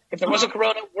know, if there wasn't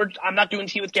Corona, I'm not doing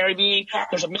tea with Gary Vee. Yeah.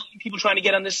 There's a million people trying to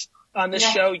get on this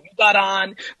show. You got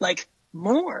on. Like,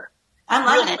 more. I'm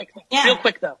loving it. Real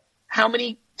quick, though. How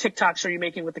many TikToks are you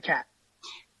making with the cat?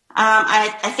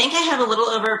 I think I have a little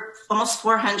over almost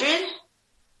 400.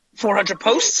 400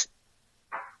 posts?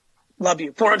 Love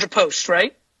you. 400 posts,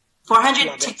 right?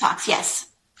 400 TikToks, yes.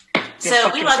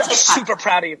 So we love TikTok. Super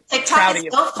proud of you. TikTok is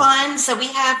so fun. So we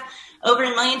have over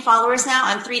 1 million followers now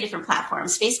on 3 different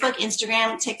platforms: Facebook,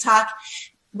 Instagram, TikTok.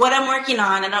 What I'm working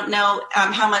on, I don't know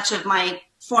how much of my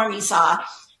form you saw.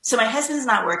 So my husband's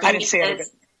not working. I didn't see it.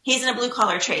 He's in a blue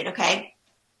collar trade. Okay.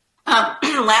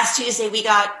 Last Tuesday we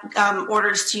got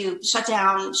orders to shut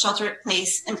down, shelter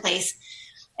in place.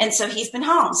 And so he's been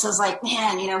home. So I was like,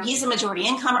 man, you know, he's a majority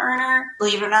income earner.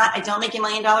 Believe it or not, I don't make $1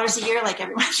 million a year like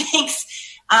everyone thinks.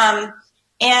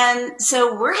 And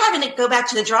so we're having to go back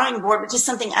to the drawing board, which is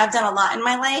something I've done a lot in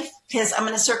my life, because I'm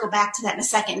going to circle back to that in a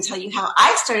second and tell you how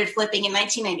I started flipping in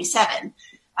 1997.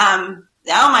 Oh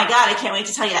my God, I can't wait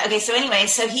to tell you that. Okay, so anyway,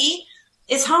 so he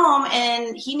is home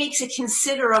and he makes a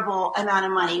considerable amount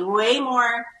of money, way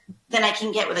more than I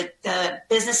can get with the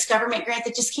business government grant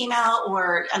that just came out,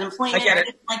 or unemployment or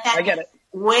anything like that. I get it.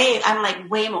 I'm like,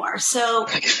 way more. So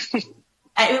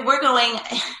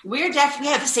we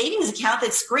have a savings account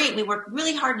that's great. We worked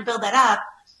really hard to build that up.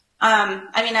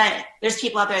 There's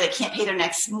people out there that can't pay their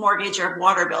next mortgage or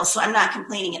water bill, so I'm not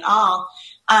complaining at all.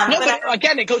 But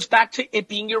again, it goes back to it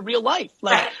being your real life.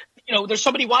 Like, you know, there's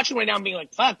somebody watching right now and being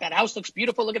like, fuck, that house looks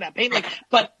beautiful. Look at that paint. Like,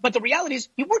 but the reality is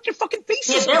you worked your fucking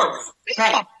face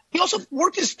off. He also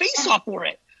worked his face off for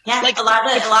it. Yeah, like a lot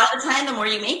of the time, the more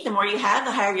you make, the more you have,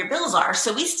 the higher your bills are.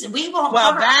 So we won't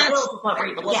cover the bills with what we're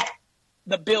able to get.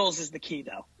 The bills is the key,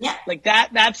 though. Yeah. Like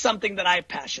that's something that I have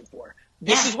passion for.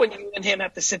 This is when you and him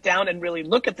have to sit down and really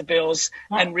look at the bills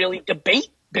and really debate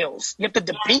bills. You have to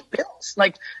debate bills.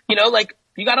 Like, you know, like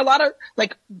you got a lot of,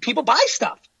 like, people buy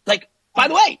stuff. Like, by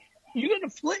the way, you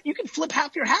can flip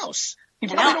half your house. You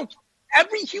probably don't.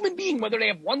 every human being, whether they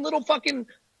have one little fucking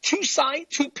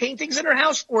two paintings in their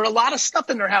house or a lot of stuff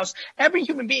in their house, every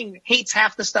human being hates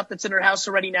half the stuff that's in their house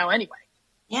already now anyway.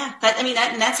 Yeah,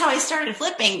 and that's how I started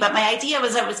flipping. But my idea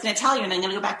was, I was going to tell you, and I'm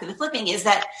going to go back to the flipping, is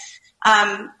that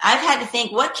I've had to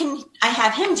think, what can I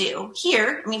have him do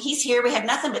here? I mean, he's here. We have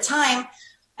nothing but time.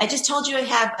 I just told you I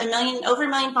have over 1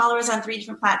 million followers on 3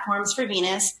 different platforms for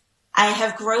Venus. I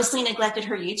have grossly neglected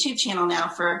her YouTube channel now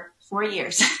for 4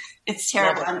 years. It's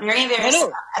terrible. I'm very embarrassed.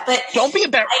 But don't be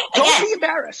embarrassed. Don't be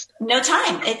embarrassed. No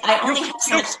time. I only have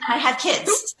so much time. I have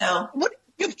kids. So what?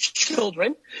 You have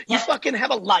children. You fucking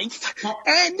have a life,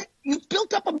 and you've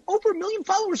built up over 1 million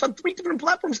followers on 3 different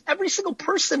platforms. Every single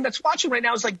person that's watching right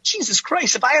now is like, Jesus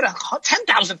Christ! If I had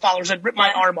 10,000 followers, I'd rip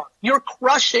my arm off. You're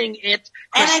crushing it,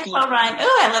 Christine. And I co-run.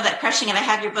 Oh, I love that, crushing it. I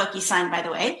have your book you signed, by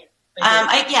the way.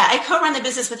 I co-run the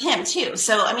business with him too.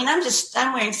 So I mean,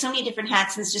 I'm wearing so many different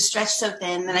hats and it's just stretched so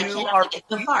thin that I can't get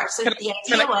so far. So the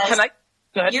idea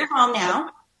was, you're home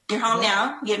now. You're home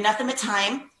now. You have nothing but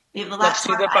time. We have the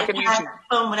laptop, iPad,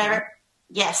 phone, whatever.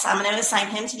 Yes, I'm going to assign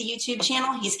him to the YouTube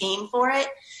channel. He's game for it.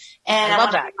 And I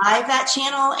want to live that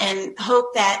channel and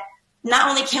hope that not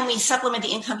only can we supplement the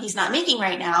income he's not making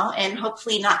right now and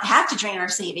hopefully not have to drain our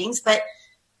savings, but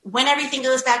when everything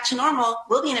goes back to normal,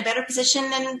 we'll be in a better position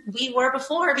than we were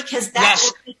before, because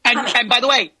that's and by the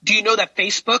way, do you know that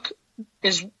Facebook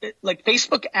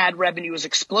ad revenue is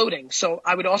exploding? So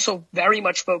I would also very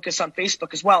much focus on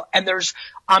Facebook as well. And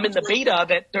I'm in the beta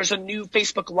of it. There's a new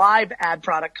Facebook Live ad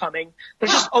product coming.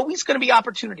 There's just always going to be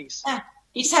opportunities. Yeah.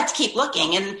 You just have to keep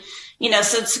looking. And,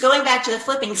 so going back to the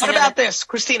flipping. What about this,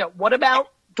 Christina? What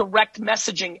about direct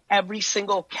messaging every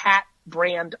single cat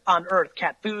brand on earth?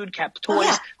 Cat food, cat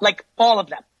toys, like all of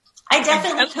them. I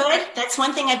definitely could. That's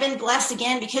one thing. I've been blessed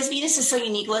again because Venus is so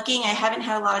unique looking. I haven't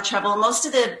had a lot of trouble. Most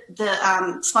of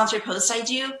the sponsored posts I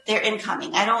do, they're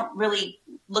incoming. I don't really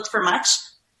look for much.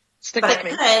 Stick with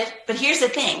me. But here's the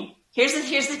thing. Here's the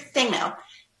thing though.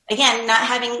 Again,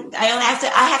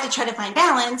 I have to try to find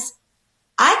balance.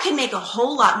 I could make a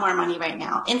whole lot more money right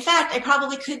now. In fact, I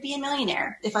probably could be a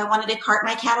millionaire if I wanted to cart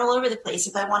my cat all over the place,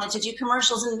 if I wanted to do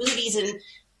commercials and movies and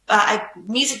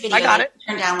music videos I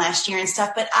turned down last year and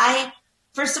stuff. But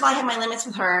first of all, I have my limits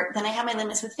with her. Then I have my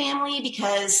limits with family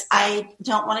because I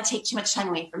don't want to take too much time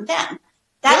away from them.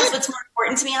 That is what's more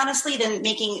important to me, honestly, than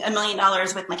making $1 million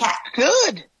with my cat.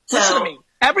 Good. So, listen to me.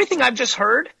 Everything I've just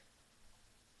heard,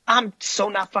 I'm so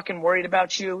not fucking worried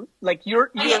about you. Like your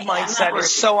mindset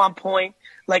is so on point.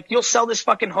 Like you'll sell this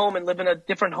fucking home and live in a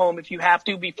different home if you have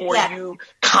to before you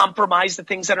compromise the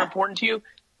things that are important to you.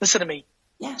 Listen to me.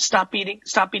 Yeah. Stop beating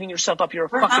yourself up. You're a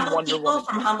fucking Wonder Woman.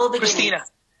 From humble beginnings.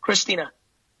 Christina,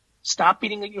 stop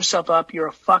beating yourself up. You're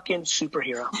a fucking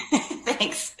superhero.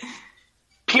 Thanks.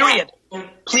 Period. Yeah.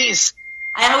 Please.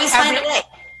 I always find a way.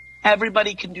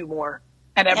 Everybody can do more,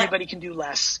 and everybody can do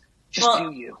less. Just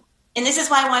do you. And this is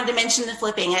why I wanted to mention the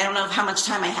flipping. I don't know how much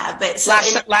time I have, but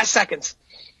last seconds.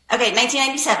 Okay,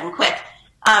 1997. Quick.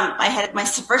 I had my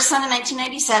first son in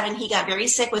 1997. He got very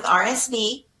sick with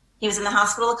RSV. He was in the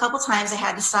hospital a couple times. I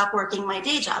had to stop working my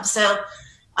day job. So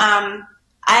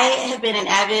I have been an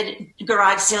avid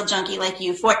garage sale junkie like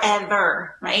you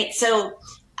forever, right? So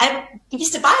I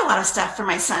used to buy a lot of stuff for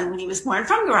my son when he was born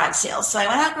from garage sales. So I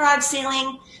went out garage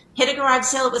sailing, hit a garage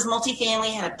sale. It was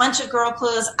multifamily, had a bunch of girl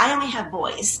clothes. I only have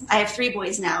boys. I have 3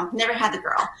 boys now. Never had the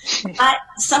girl. But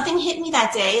something hit me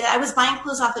that day that I was buying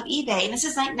clothes off of eBay. And this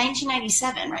is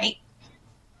 1997, right?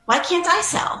 Why can't I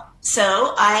sell?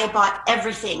 So I bought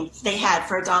everything they had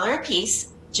for $1 a piece.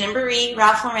 Gymboree,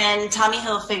 Ralph Lauren, Tommy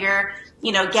Hilfiger,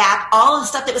 Gap, all the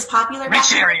stuff that was popular back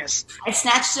then. I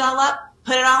snatched it all up,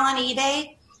 put it all on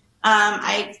eBay.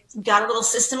 I got a little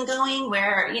system going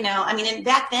where, and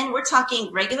back then we're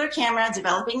talking regular camera,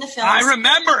 developing the film. I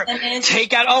remember.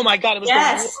 Take out, oh my God, it was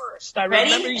the worst. I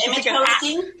remember you image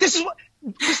posting.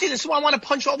 This is why I want to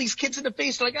punch all these kids in the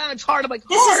face. They're like, it's hard. I'm like,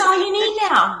 this is all you need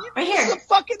now, right here.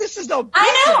 This is no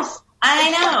business.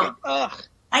 I know.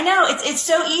 I know. It's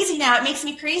so easy now. It makes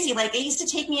me crazy. Like, it used to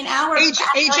take me an hour.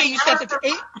 AJ used to have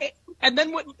to and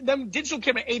then digital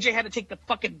camera, AJ had to take the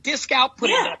fucking disc out, put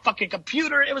it in a fucking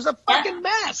computer. It was a fucking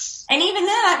mess. And even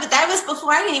then, that was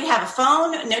before I didn't even have a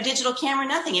phone, no digital camera,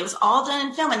 nothing. It was all done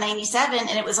in film in 97,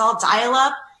 and it was all dial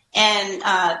up. And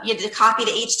you had to copy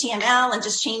the HTML and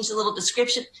just change the little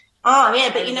description. Oh,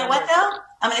 yeah. But you know what, though?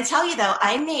 I'm going to tell you, though.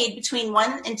 I made between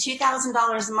 $1,000 and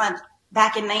 $2,000 a month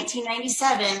back in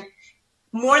 1997,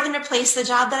 more than replaced the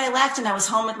job that I left, and I was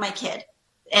home with my kid.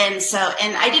 And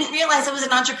I didn't realize I was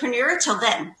an entrepreneur till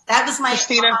then. That was my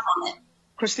moment.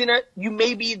 Christina, you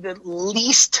may be the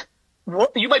least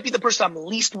You might be the person I'm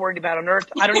least worried about on earth.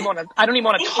 I don't even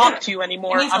want to talk to you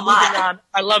anymore. I'm moving on.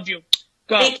 I love you.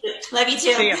 Go. Thank you. Love you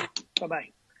too. See ya. Bye-bye.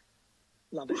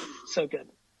 Love it. So good.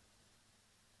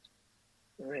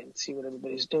 All right. Let's see what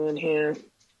everybody's doing here.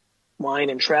 Wine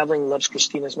and traveling. Loves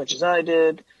Christina as much as I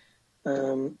did.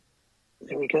 There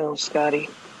we go. Scotty.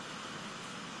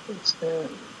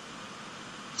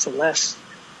 Celeste.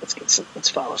 Let's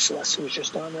follow Celeste, who's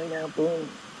just on right now. Boom.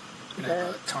 And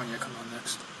have Tanya come on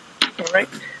next. All right.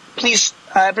 Please,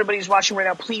 everybody who's watching right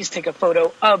now, please take a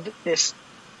photo of this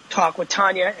talk with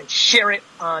Tanya and share it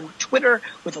on Twitter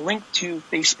with a link to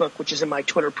Facebook, which is in my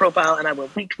Twitter profile, and I will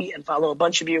retweet and follow a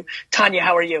bunch of you. Tanya,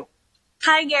 how are you?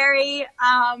 Hi, Gary.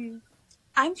 I'm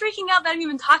freaking out that I'm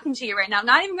even talking to you right now. I'm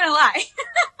not even going to lie.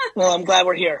 Well, I'm glad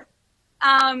we're here.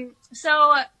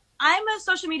 So I'm a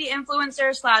social media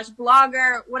influencer /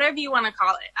 blogger, whatever you want to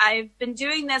call it. I've been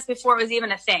doing this before it was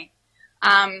even a thing.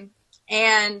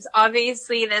 And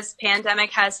obviously this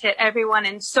pandemic has hit everyone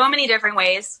in so many different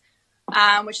ways,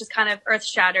 which is kind of earth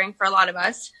shattering for a lot of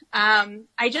us.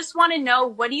 I just want to know,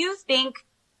 what do you think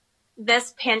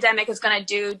this pandemic is going to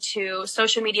do to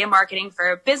social media marketing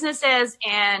for businesses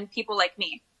and people like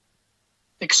me?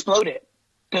 Explode it.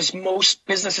 Because most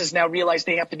businesses now realize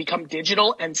they have to become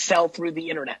digital and sell through the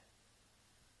internet.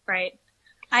 Right.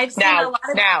 I've seen a lot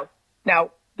of...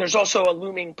 Now, there's also a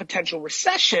looming potential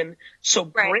recession, so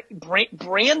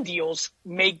brand deals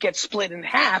may get split in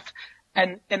half,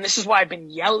 and this is why I've been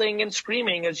yelling and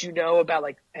screaming, as you know, about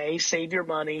like, A, save your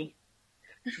money,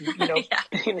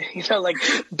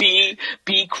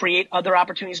 B, create other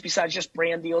opportunities besides just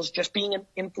brand deals. Just being an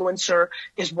influencer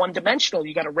is one dimensional.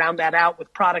 You got to round that out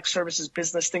with products, services,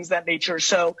 business, things of that nature.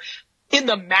 So in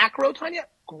the macro, Tanya,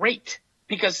 great,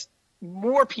 because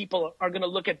more people are going to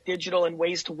look at digital and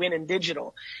ways to win in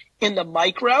digital. In the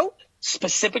micro,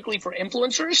 specifically for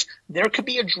influencers, there could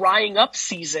be a drying up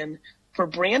season for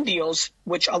brand deals,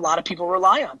 which a lot of people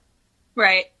rely on.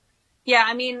 Right. Yeah.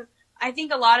 I mean, I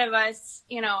think a lot of us,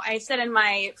 I said in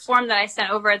my form that I sent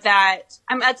over that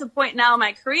I'm at a point now in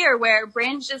my career where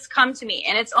brands just come to me,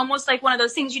 and it's almost like one of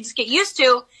those things you just get used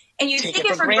to and you take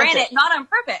it for granted, not on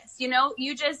purpose.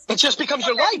 It just becomes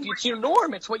your life. It's your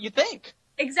norm. It's what you think.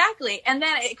 Exactly. And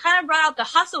then it kind of brought out the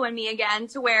hustle in me again,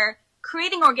 to where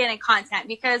creating organic content,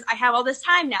 because I have all this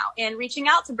time now, and reaching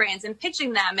out to brands and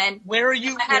pitching them. And where are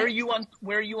you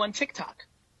on TikTok?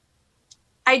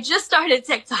 I just started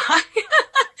TikTok.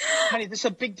 Honey, this is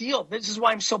a big deal. This is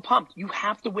why I'm so pumped. You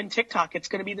have to win TikTok. It's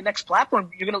going to be the next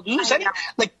platform. You're going to lose any.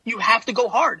 You have to go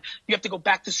hard. You have to go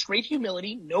back to straight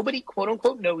humility. Nobody, quote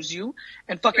unquote, knows you,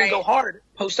 and fucking go hard.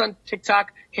 Post on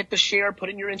TikTok, hit the share, put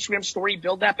in your Instagram story,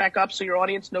 build that back up so your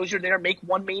audience knows you're there. Make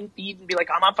one main feed and be like,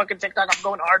 I'm on fucking TikTok. I'm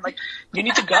going hard. You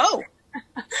need to go.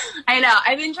 I know.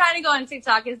 I've been trying to go on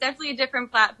TikTok. It's definitely a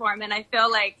different platform, and I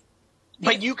feel like.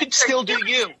 But you could still do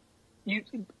you.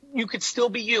 You could still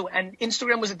be you. And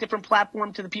Instagram was a different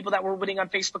platform to the people that were winning on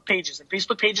Facebook pages. And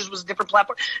Facebook pages was a different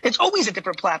platform. It's always a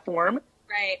different platform.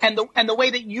 Right. And the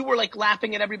way that you were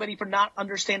laughing at everybody for not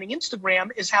understanding Instagram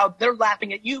is how they're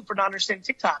laughing at you for not understanding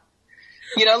TikTok.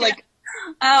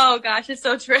 Oh gosh, it's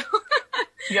so true.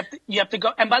 You have to go.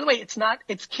 And by the way,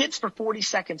 it's kids for 40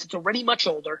 seconds. It's already much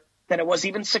older than it was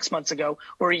even 6 months ago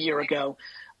or a year ago.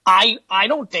 I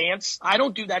don't dance. I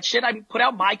don't do that shit. I put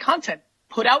out my content.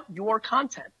 Put out your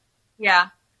content. Yeah,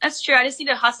 that's true. I just need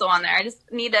to hustle on there. I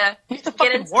just need to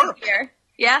get into work here.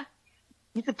 Yeah.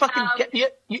 You need to fucking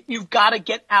you've got to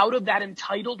get out of that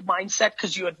entitled mindset,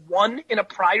 because you had won in a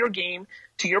prior game,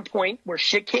 to your point, where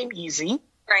shit came easy.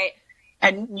 Right.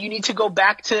 And you need to go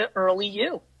back to early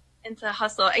you. Into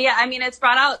hustle. Yeah, I mean, it's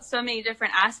brought out so many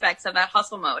different aspects of that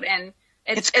hustle mode, and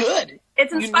it's good.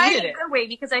 It's inspiring in a good way,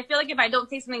 because I feel like if I don't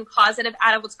take something positive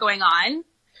out of what's going on,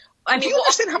 do you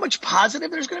understand how much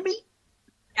positive there's going to be?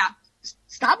 Yeah.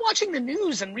 Stop watching the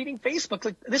news and reading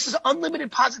Facebook. This is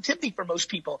unlimited positivity for most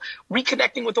people.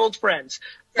 Reconnecting with old friends,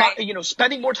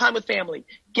 spending more time with family,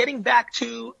 getting back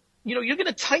to, you're going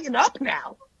to tighten up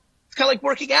now. It's kind of like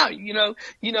working out.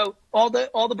 All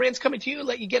the brands coming to you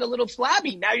let you get a little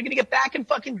flabby. Now you're going to get back and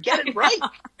fucking get it right.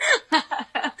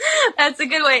 That's a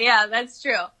good way. Yeah, that's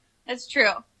true. That's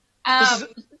true.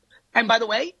 And by the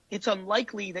way, it's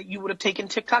unlikely that you would have taken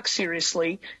TikTok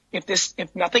seriously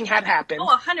if nothing had happened.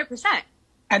 Oh, 100%.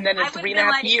 And then in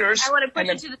 3.5 years, I would have pushed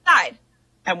it to the side.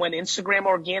 And when Instagram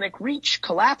organic reach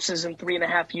collapses in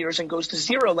 3.5 years and goes to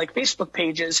zero, like Facebook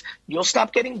pages, you'll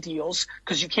stop getting deals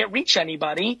because you can't reach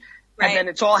anybody. Right. And then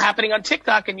it's all happening on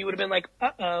TikTok, and you would have been like,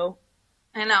 uh-oh.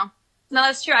 I know. No,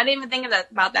 that's true. I didn't even think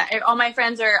about that. All my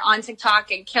friends are on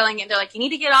TikTok and killing it. They're like, you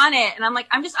need to get on it. And I'm like,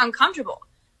 I'm just uncomfortable.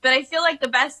 But I feel like the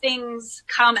best things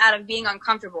come out of being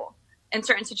uncomfortable. in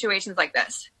certain situations like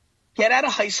this. Get out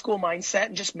of high school mindset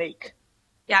and just make.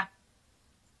 Yeah.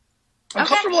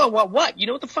 Uncomfortable at what? You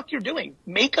know what the fuck you're doing.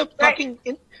 Make a fucking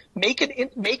make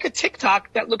a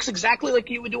TikTok that looks exactly like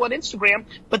you would do on Instagram,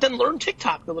 but then learn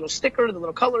TikTok, the little sticker, the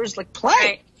little colors, like play.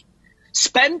 Right.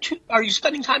 Are you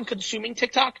spending time consuming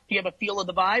TikTok? Do you have a feel of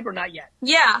the vibe or not yet?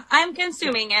 Yeah, I'm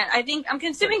consuming it. I think I'm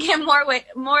consuming it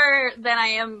more than I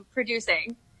am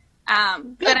producing.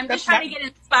 But I'm just trying to get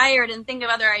inspired and think of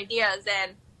other ideas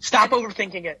and stop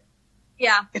overthinking it.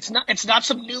 Yeah. It's not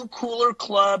some new cooler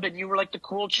club and you were like the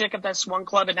cool chick at this one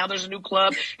club and now there's a new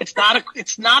club. It's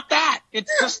not that.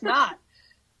 It's just not.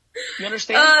 You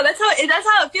understand? That's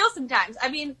how it feels sometimes. I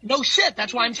mean, no shit.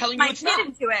 That's why I'm telling you it's not. I get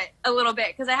into it a little bit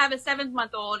because I have a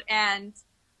 7-month-old and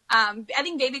I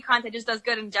think baby content just does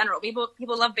good in general. People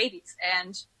love babies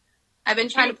and I've been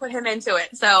trying to put him into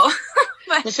it. So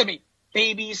listen to me.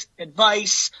 Babies,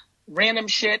 advice, random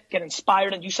shit, get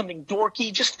inspired and do something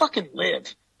dorky. Just fucking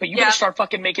live. But you gotta start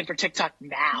fucking making for TikTok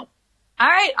now. All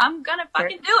right, I'm gonna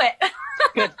fucking do it.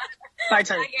 Good. Bye,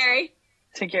 Tony. Bye, Gary.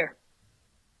 Take care.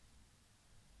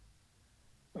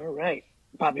 All right,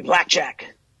 Bobby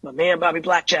Blackjack, my man, Bobby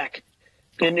Blackjack.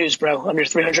 Good news, bro. Under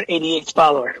 388th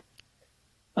follower.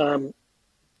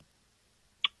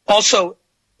 Also,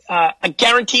 we're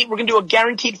gonna do a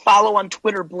guaranteed follow on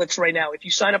Twitter blitz right now. If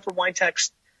you sign up for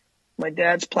WineText, my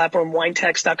dad's platform,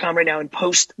 winetext.com right now, and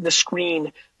post the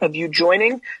screen of you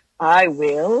joining, I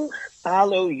will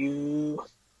follow you.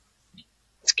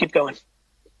 Let's keep going.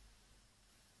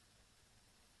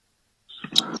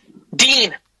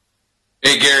 Dean.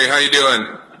 Hey, Gary, how you doing?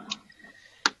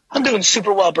 I'm doing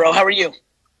super well, bro. How are you?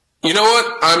 You know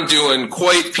what? I'm doing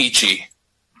quite peachy.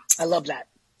 I love that.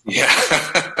 Yeah.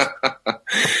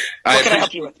 What can I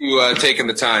help you with? You taking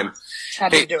the time.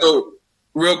 Happy to do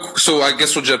it. So I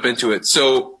guess we'll jump into it.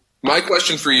 So my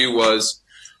question for you was,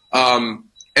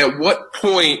 at what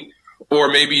point, or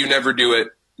maybe you never do it,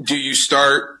 do you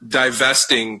start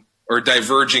divesting or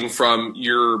diverging from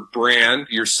your brand,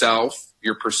 yourself,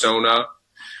 your persona,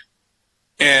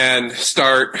 and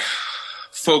start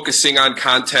focusing on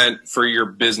content for your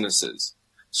businesses?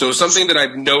 So something that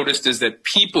I've noticed is that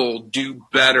people do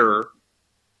better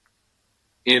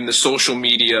in the social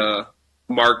media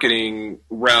marketing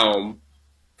realm,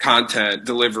 content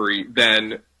delivery,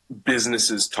 than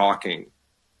businesses talking.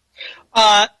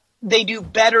 They do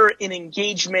better in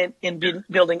engagement, in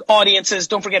building audiences.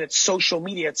 Don't forget, it's social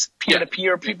media. It's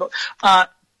peer-to-peer people.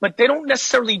 But they don't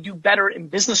necessarily do better in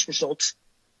business results.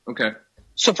 Okay.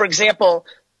 So, for example,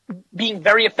 being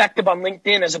very effective on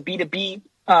LinkedIn as a B2B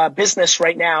business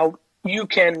right now, you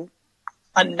can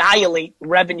annihilate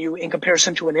revenue in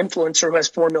comparison to an influencer who has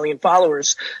 4 million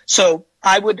followers. So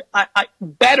I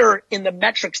better in the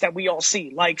metrics that we all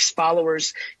see, likes,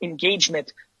 followers,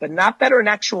 engagement, but not better in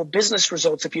actual business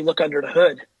results if you look under the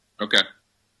hood. Okay.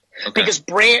 Because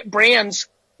brands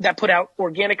that put out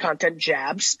organic content,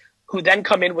 jabs, who then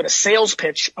come in with a sales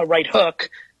pitch, a right hook,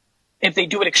 if they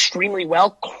do it extremely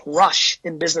well, crush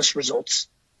in business results.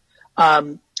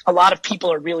 A lot of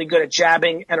people are really good at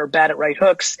jabbing and are bad at right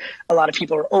hooks. A lot of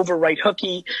people are over right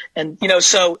hooky. And, a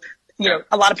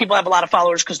lot of people have a lot of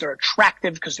followers because they're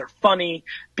attractive, because they're funny,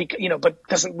 but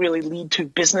doesn't really lead to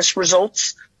business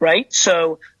results, right?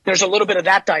 So there's a little bit of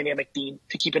that dynamic, Dean,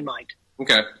 to keep in mind.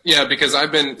 Okay. Yeah, because I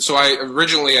have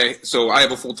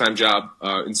a full-time job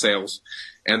in sales.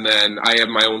 And then I have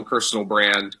my own personal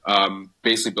brand,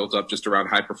 basically built up just around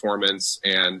high performance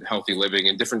and healthy living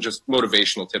and different just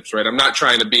motivational tips, right? I'm not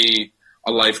trying to be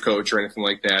a life coach or anything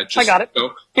like that. Just, I got it.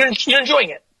 You're enjoying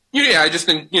it. Yeah, I just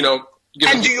think, giving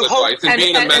and do you hope, advice and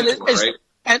being a mentor, right?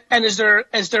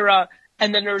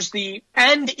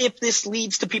 And if this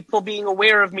leads to people being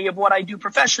aware of me, of what I do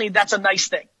professionally, that's a nice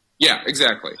thing. Yeah,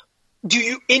 exactly. Do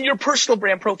you, in your personal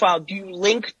brand profile, do you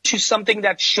link to something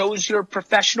that shows your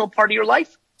professional part of your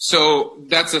life? So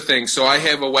that's the thing. So I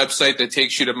have a website that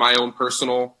takes you to my own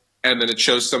personal, and then it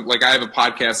shows I have a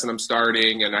podcast that I'm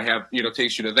starting, and I have,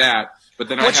 takes you to that. But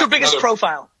then what's your biggest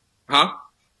profile? Huh?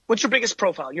 What's your biggest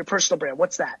profile? Your personal brand?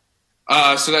 What's that?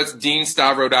 So that's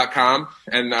deanstavro.com,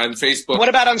 and on Facebook. What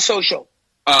about on social?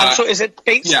 So is it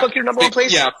Facebook your number one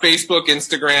place? Yeah, Facebook,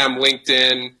 Instagram,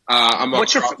 LinkedIn.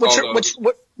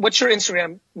 What's your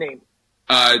Instagram name?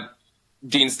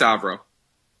 Dean Stavro.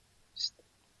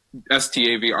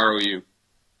 STAVROU.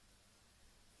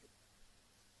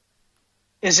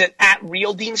 Is it at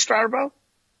Real Dean Stavro?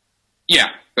 Yeah,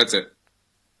 that's it.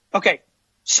 Okay,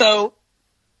 so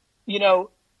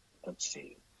let's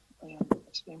see.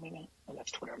 Oh,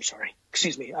 that's Twitter. I'm sorry.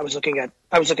 Excuse me. I was looking at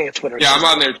Twitter. Yeah, I'm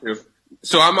on there too.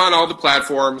 So I'm on all the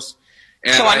platforms.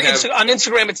 And so on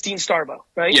Instagram, it's Dean Stavro,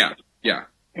 right? Yeah, yeah.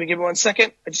 Let me give me 1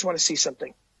 second. I just want to see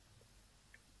something.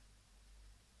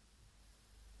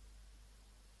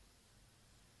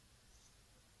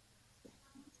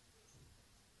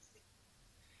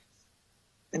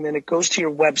 And then it goes to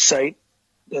your website,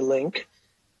 the link,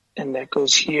 and that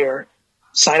goes here.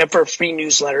 Sign up for a free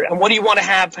newsletter. And what do you want to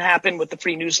have happen with the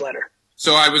free newsletter?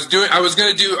 So I was going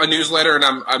to do a newsletter, and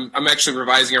I'm actually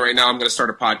revising it right now. I'm going to start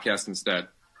a podcast instead,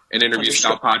 an interview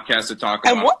style podcast to talk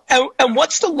about. And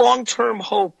what's the long-term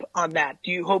hope on that?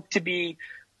 Do you hope to be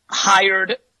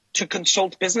hired to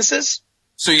consult businesses?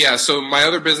 So yeah, so my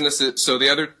other businesses, so the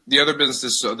other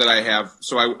businesses that I have,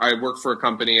 so I work for a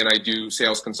company and I do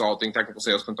sales consulting, technical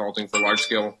sales consulting for large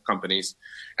scale companies.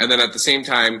 And then at the same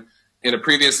time, in a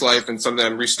previous life and something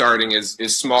I'm restarting is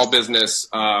small business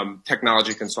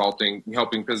technology consulting,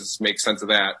 helping business make sense of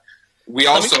that. We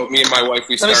also, me and my wife,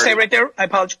 we started. Let me stay right there. I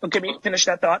apologize. Okay, me finish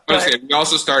that thought. Okay, we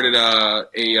also started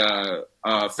a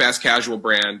fast casual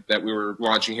brand that we were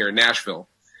launching here in Nashville.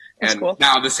 That's and cool.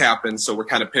 Now this happens, so we're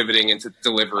kind of pivoting into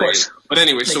delivery. But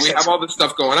anyway, Makes so we sense. have all this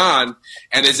stuff going on.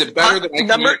 And is it better that I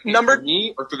communicate for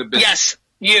me or for the business? Yes,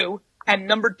 you. And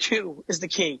number 2 is the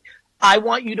key. I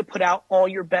want you to put out all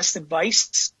your best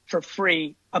advice for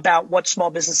free about what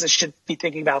small businesses should be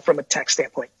thinking about from a tech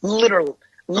standpoint.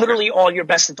 Literally all your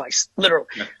best advice. Literally.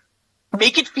 Yeah.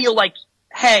 Make it feel like,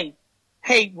 hey,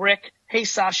 Rick, hey,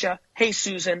 Sasha, hey,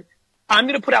 Susan, I'm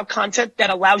going to put out content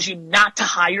that allows you not to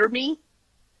hire me.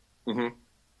 Mm-hmm.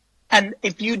 And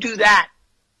if you do that,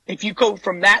 if you go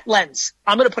from that lens,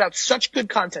 I'm going to put out such good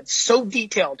content, so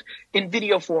detailed in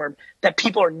video form that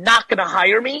people are not going to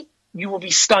hire me. You will be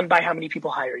stunned by how many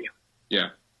people hire you. Yeah.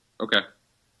 Okay.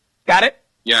 Got it?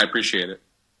 Yeah, I appreciate it.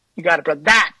 You got it, bro.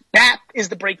 That is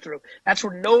the breakthrough. That's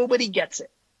where nobody gets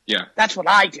it. Yeah. That's what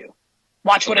I do.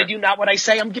 Watch what Okay. I do, not what I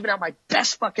say. I'm giving out my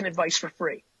best fucking advice for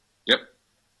free. Yep.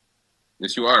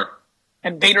 Yes, you are.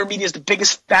 And VaynerMedia is the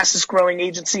biggest, fastest growing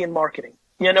agency in marketing.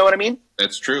 You know what I mean?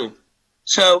 That's true.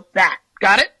 So got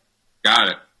it? Got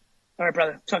it. All right,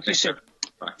 brother. Talk to you soon.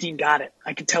 Bye. Dean got it.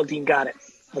 I can tell Dean got it.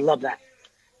 I love that.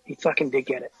 He fucking did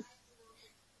get it.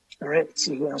 All right. Let's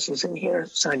see who else is in here.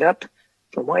 Signed up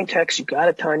for Wine Text. You got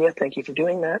it, Tanya. Thank you for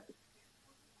doing that.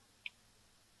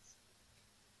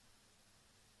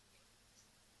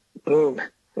 Boom.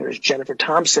 There's Jennifer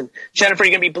Thompson. Jennifer,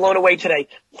 you're going to be blown away today.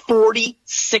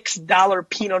 $46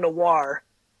 Pinot Noir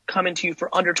coming to you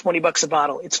for under $20 a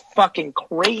bottle. It's fucking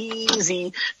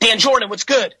crazy. Dan Jordan, what's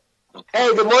good?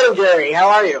 Hey, good morning, Gary. How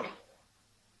are you?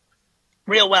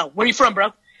 Real well. Where are you from,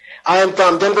 bro? I am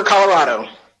from Denver, Colorado.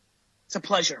 It's a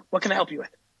pleasure. What can I help you with?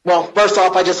 Well, first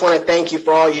off, I just want to thank you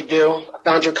for all you do. I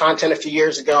found your content a few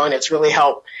years ago, and it's really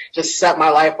helped just set my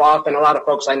life off and a lot of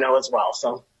folks I know as well.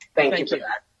 So thank you for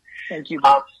that. Thank you.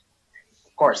 Of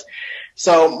course.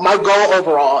 So my goal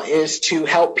overall is to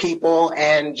help people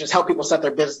and just help people set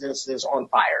their businesses on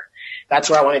fire. That's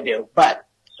what I want to do. But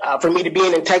for me to be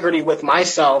in integrity with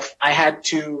myself, I had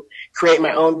to create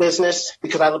my own business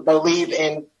because I believe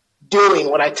in doing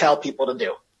what I tell people to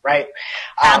do, right?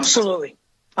 Absolutely.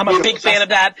 I'm a big fan of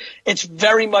that. It's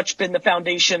very much been the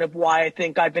foundation of why I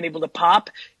think I've been able to pop.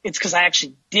 It's because I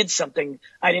actually did something.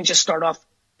 I didn't just start off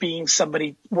being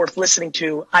somebody worth listening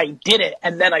to. I did it,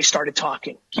 and then I started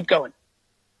talking. Keep going.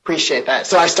 Appreciate that.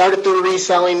 So I started through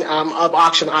reselling of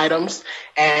auction items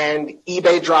and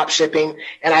eBay drop shipping.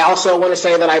 And I also want to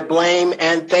say that I blame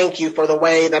and thank you for the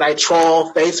way that I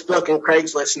troll Facebook and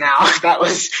Craigslist now.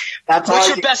 That's what's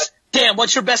your best, Dan,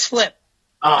 what's your best flip?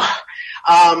 A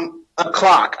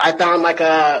clock. I found like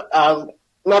not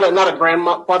a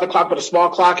grandfather clock, but a small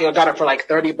clock. I got it for like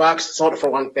 $30. Sold it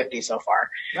for $150 so far.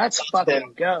 That's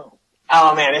fucking go.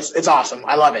 Oh man, it's awesome.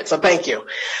 I love it. So thank you.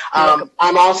 I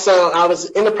was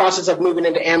in the process of moving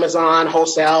into Amazon,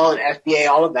 wholesale, and FBA,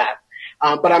 all of that.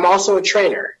 But I'm also a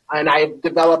trainer, and I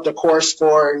developed a course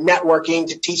for networking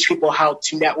to teach people how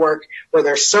to network where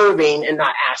they're serving and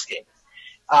not asking.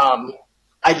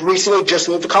 I recently just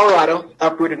moved to Colorado,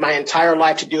 uprooted my entire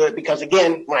life to do it because,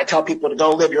 again, when I tell people to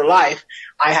go live your life,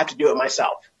 I have to do it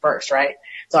myself first, right?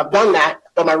 So I've done that,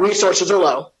 but my resources are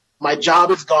low. My job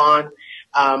is gone.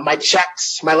 My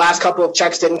last couple of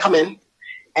checks didn't come in,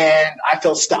 and I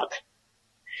feel stuck.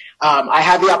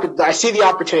 I see the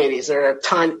opportunities. There are a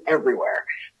ton everywhere,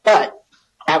 but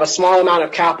I have a small amount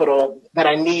of capital that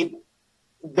I need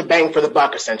the bang for the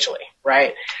buck, essentially,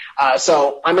 right?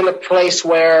 So I'm in a place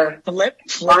where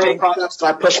buying products, so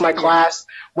I push my class.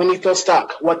 When you feel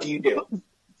stuck, what do?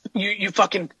 You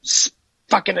fucking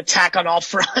attack on all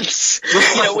fronts.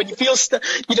 When you feel stuck,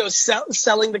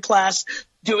 selling the class,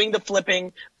 doing the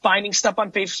flipping, finding stuff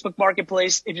on Facebook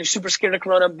Marketplace. If you're super scared of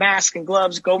Corona, mask and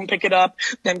gloves, go and pick it up,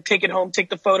 then take it home, take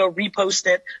the photo, repost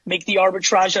it, make the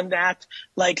arbitrage on that.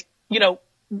 Like, you know,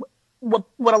 what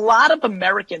a lot of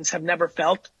Americans have never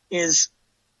felt is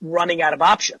running out of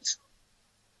options.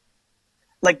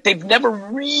 Like, they've never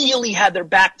really had their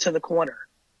back to the corner.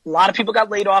 A lot of people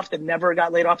got laid off that never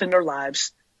got laid off in their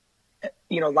lives.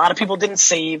 You know, a lot of people didn't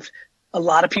save. A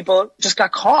lot of people just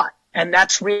got caught. And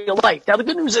that's real life. Now, the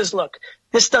good news is, look,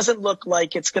 this doesn't look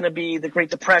like it's going to be the Great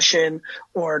Depression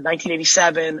or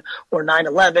 1987 or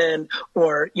 9/11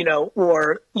 or, you know,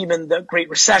 or even the Great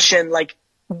Recession. Like,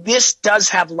 this does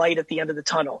have light at the end of the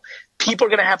tunnel. People are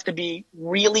going to have to be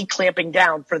really clamping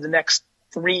down for the next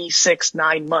 3, 6,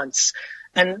 9 months.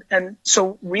 And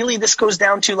so really this goes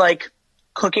down to like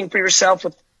cooking for yourself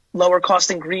with lower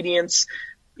cost ingredients,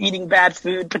 eating bad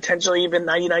food, potentially even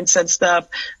 99-cent stuff.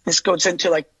 This goes into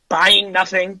like buying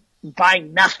nothing.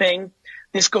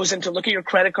 This goes into look at your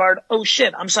credit card. Oh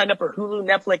shit, I'm signed up for Hulu,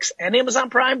 Netflix, and Amazon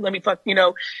Prime. Let me you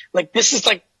know, like this is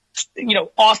like, you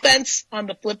know, offense on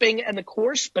the flipping and the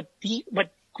course, but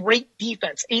great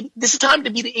defense. This is time to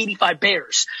be the 85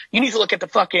 Bears. You need to look at the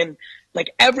fucking,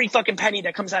 like every fucking penny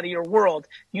that comes out of your world.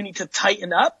 You need to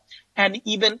tighten up. And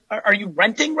even, are you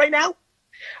renting right now?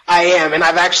 I am, and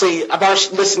I've actually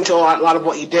listened to a lot of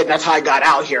what you did. That's how I got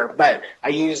out here. But I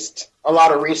used a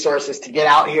lot of resources to get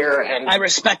out here, and I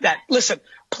respect that. Listen,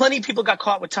 plenty of people got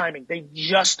caught with timing. They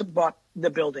just bought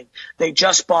the building. They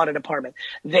just bought an apartment.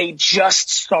 They just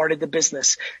started the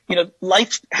business. You know,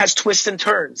 life has twists and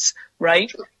turns,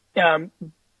 right?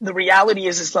 The reality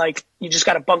is like you just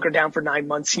got to bunker down for 9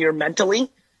 months here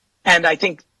mentally, and I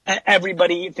think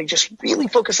everybody, if they just really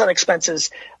focus on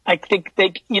expenses, I think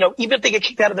they, you know, even if they get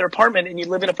kicked out of their apartment and you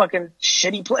live in a fucking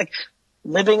shitty place,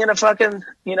 living in a fucking,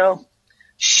 you know,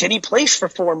 shitty place for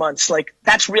 4 months, like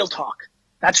that's real talk.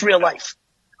 That's real life.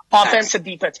 Offense and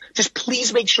defense. Just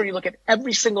please make sure you look at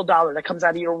every single dollar that comes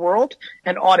out of your world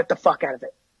and audit the fuck out of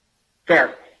it.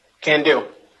 Fair. Can do.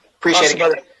 Appreciate awesome, it.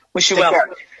 Brother. Wish you well. Care.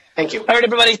 Thank you. All right,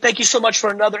 everybody. Thank you so much for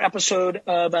another episode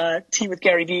of Tea with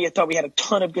Gary V. I thought we had a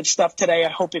ton of good stuff today. I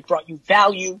hope it brought you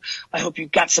value. I hope you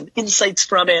got some insights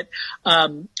from it.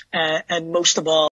 And most of all,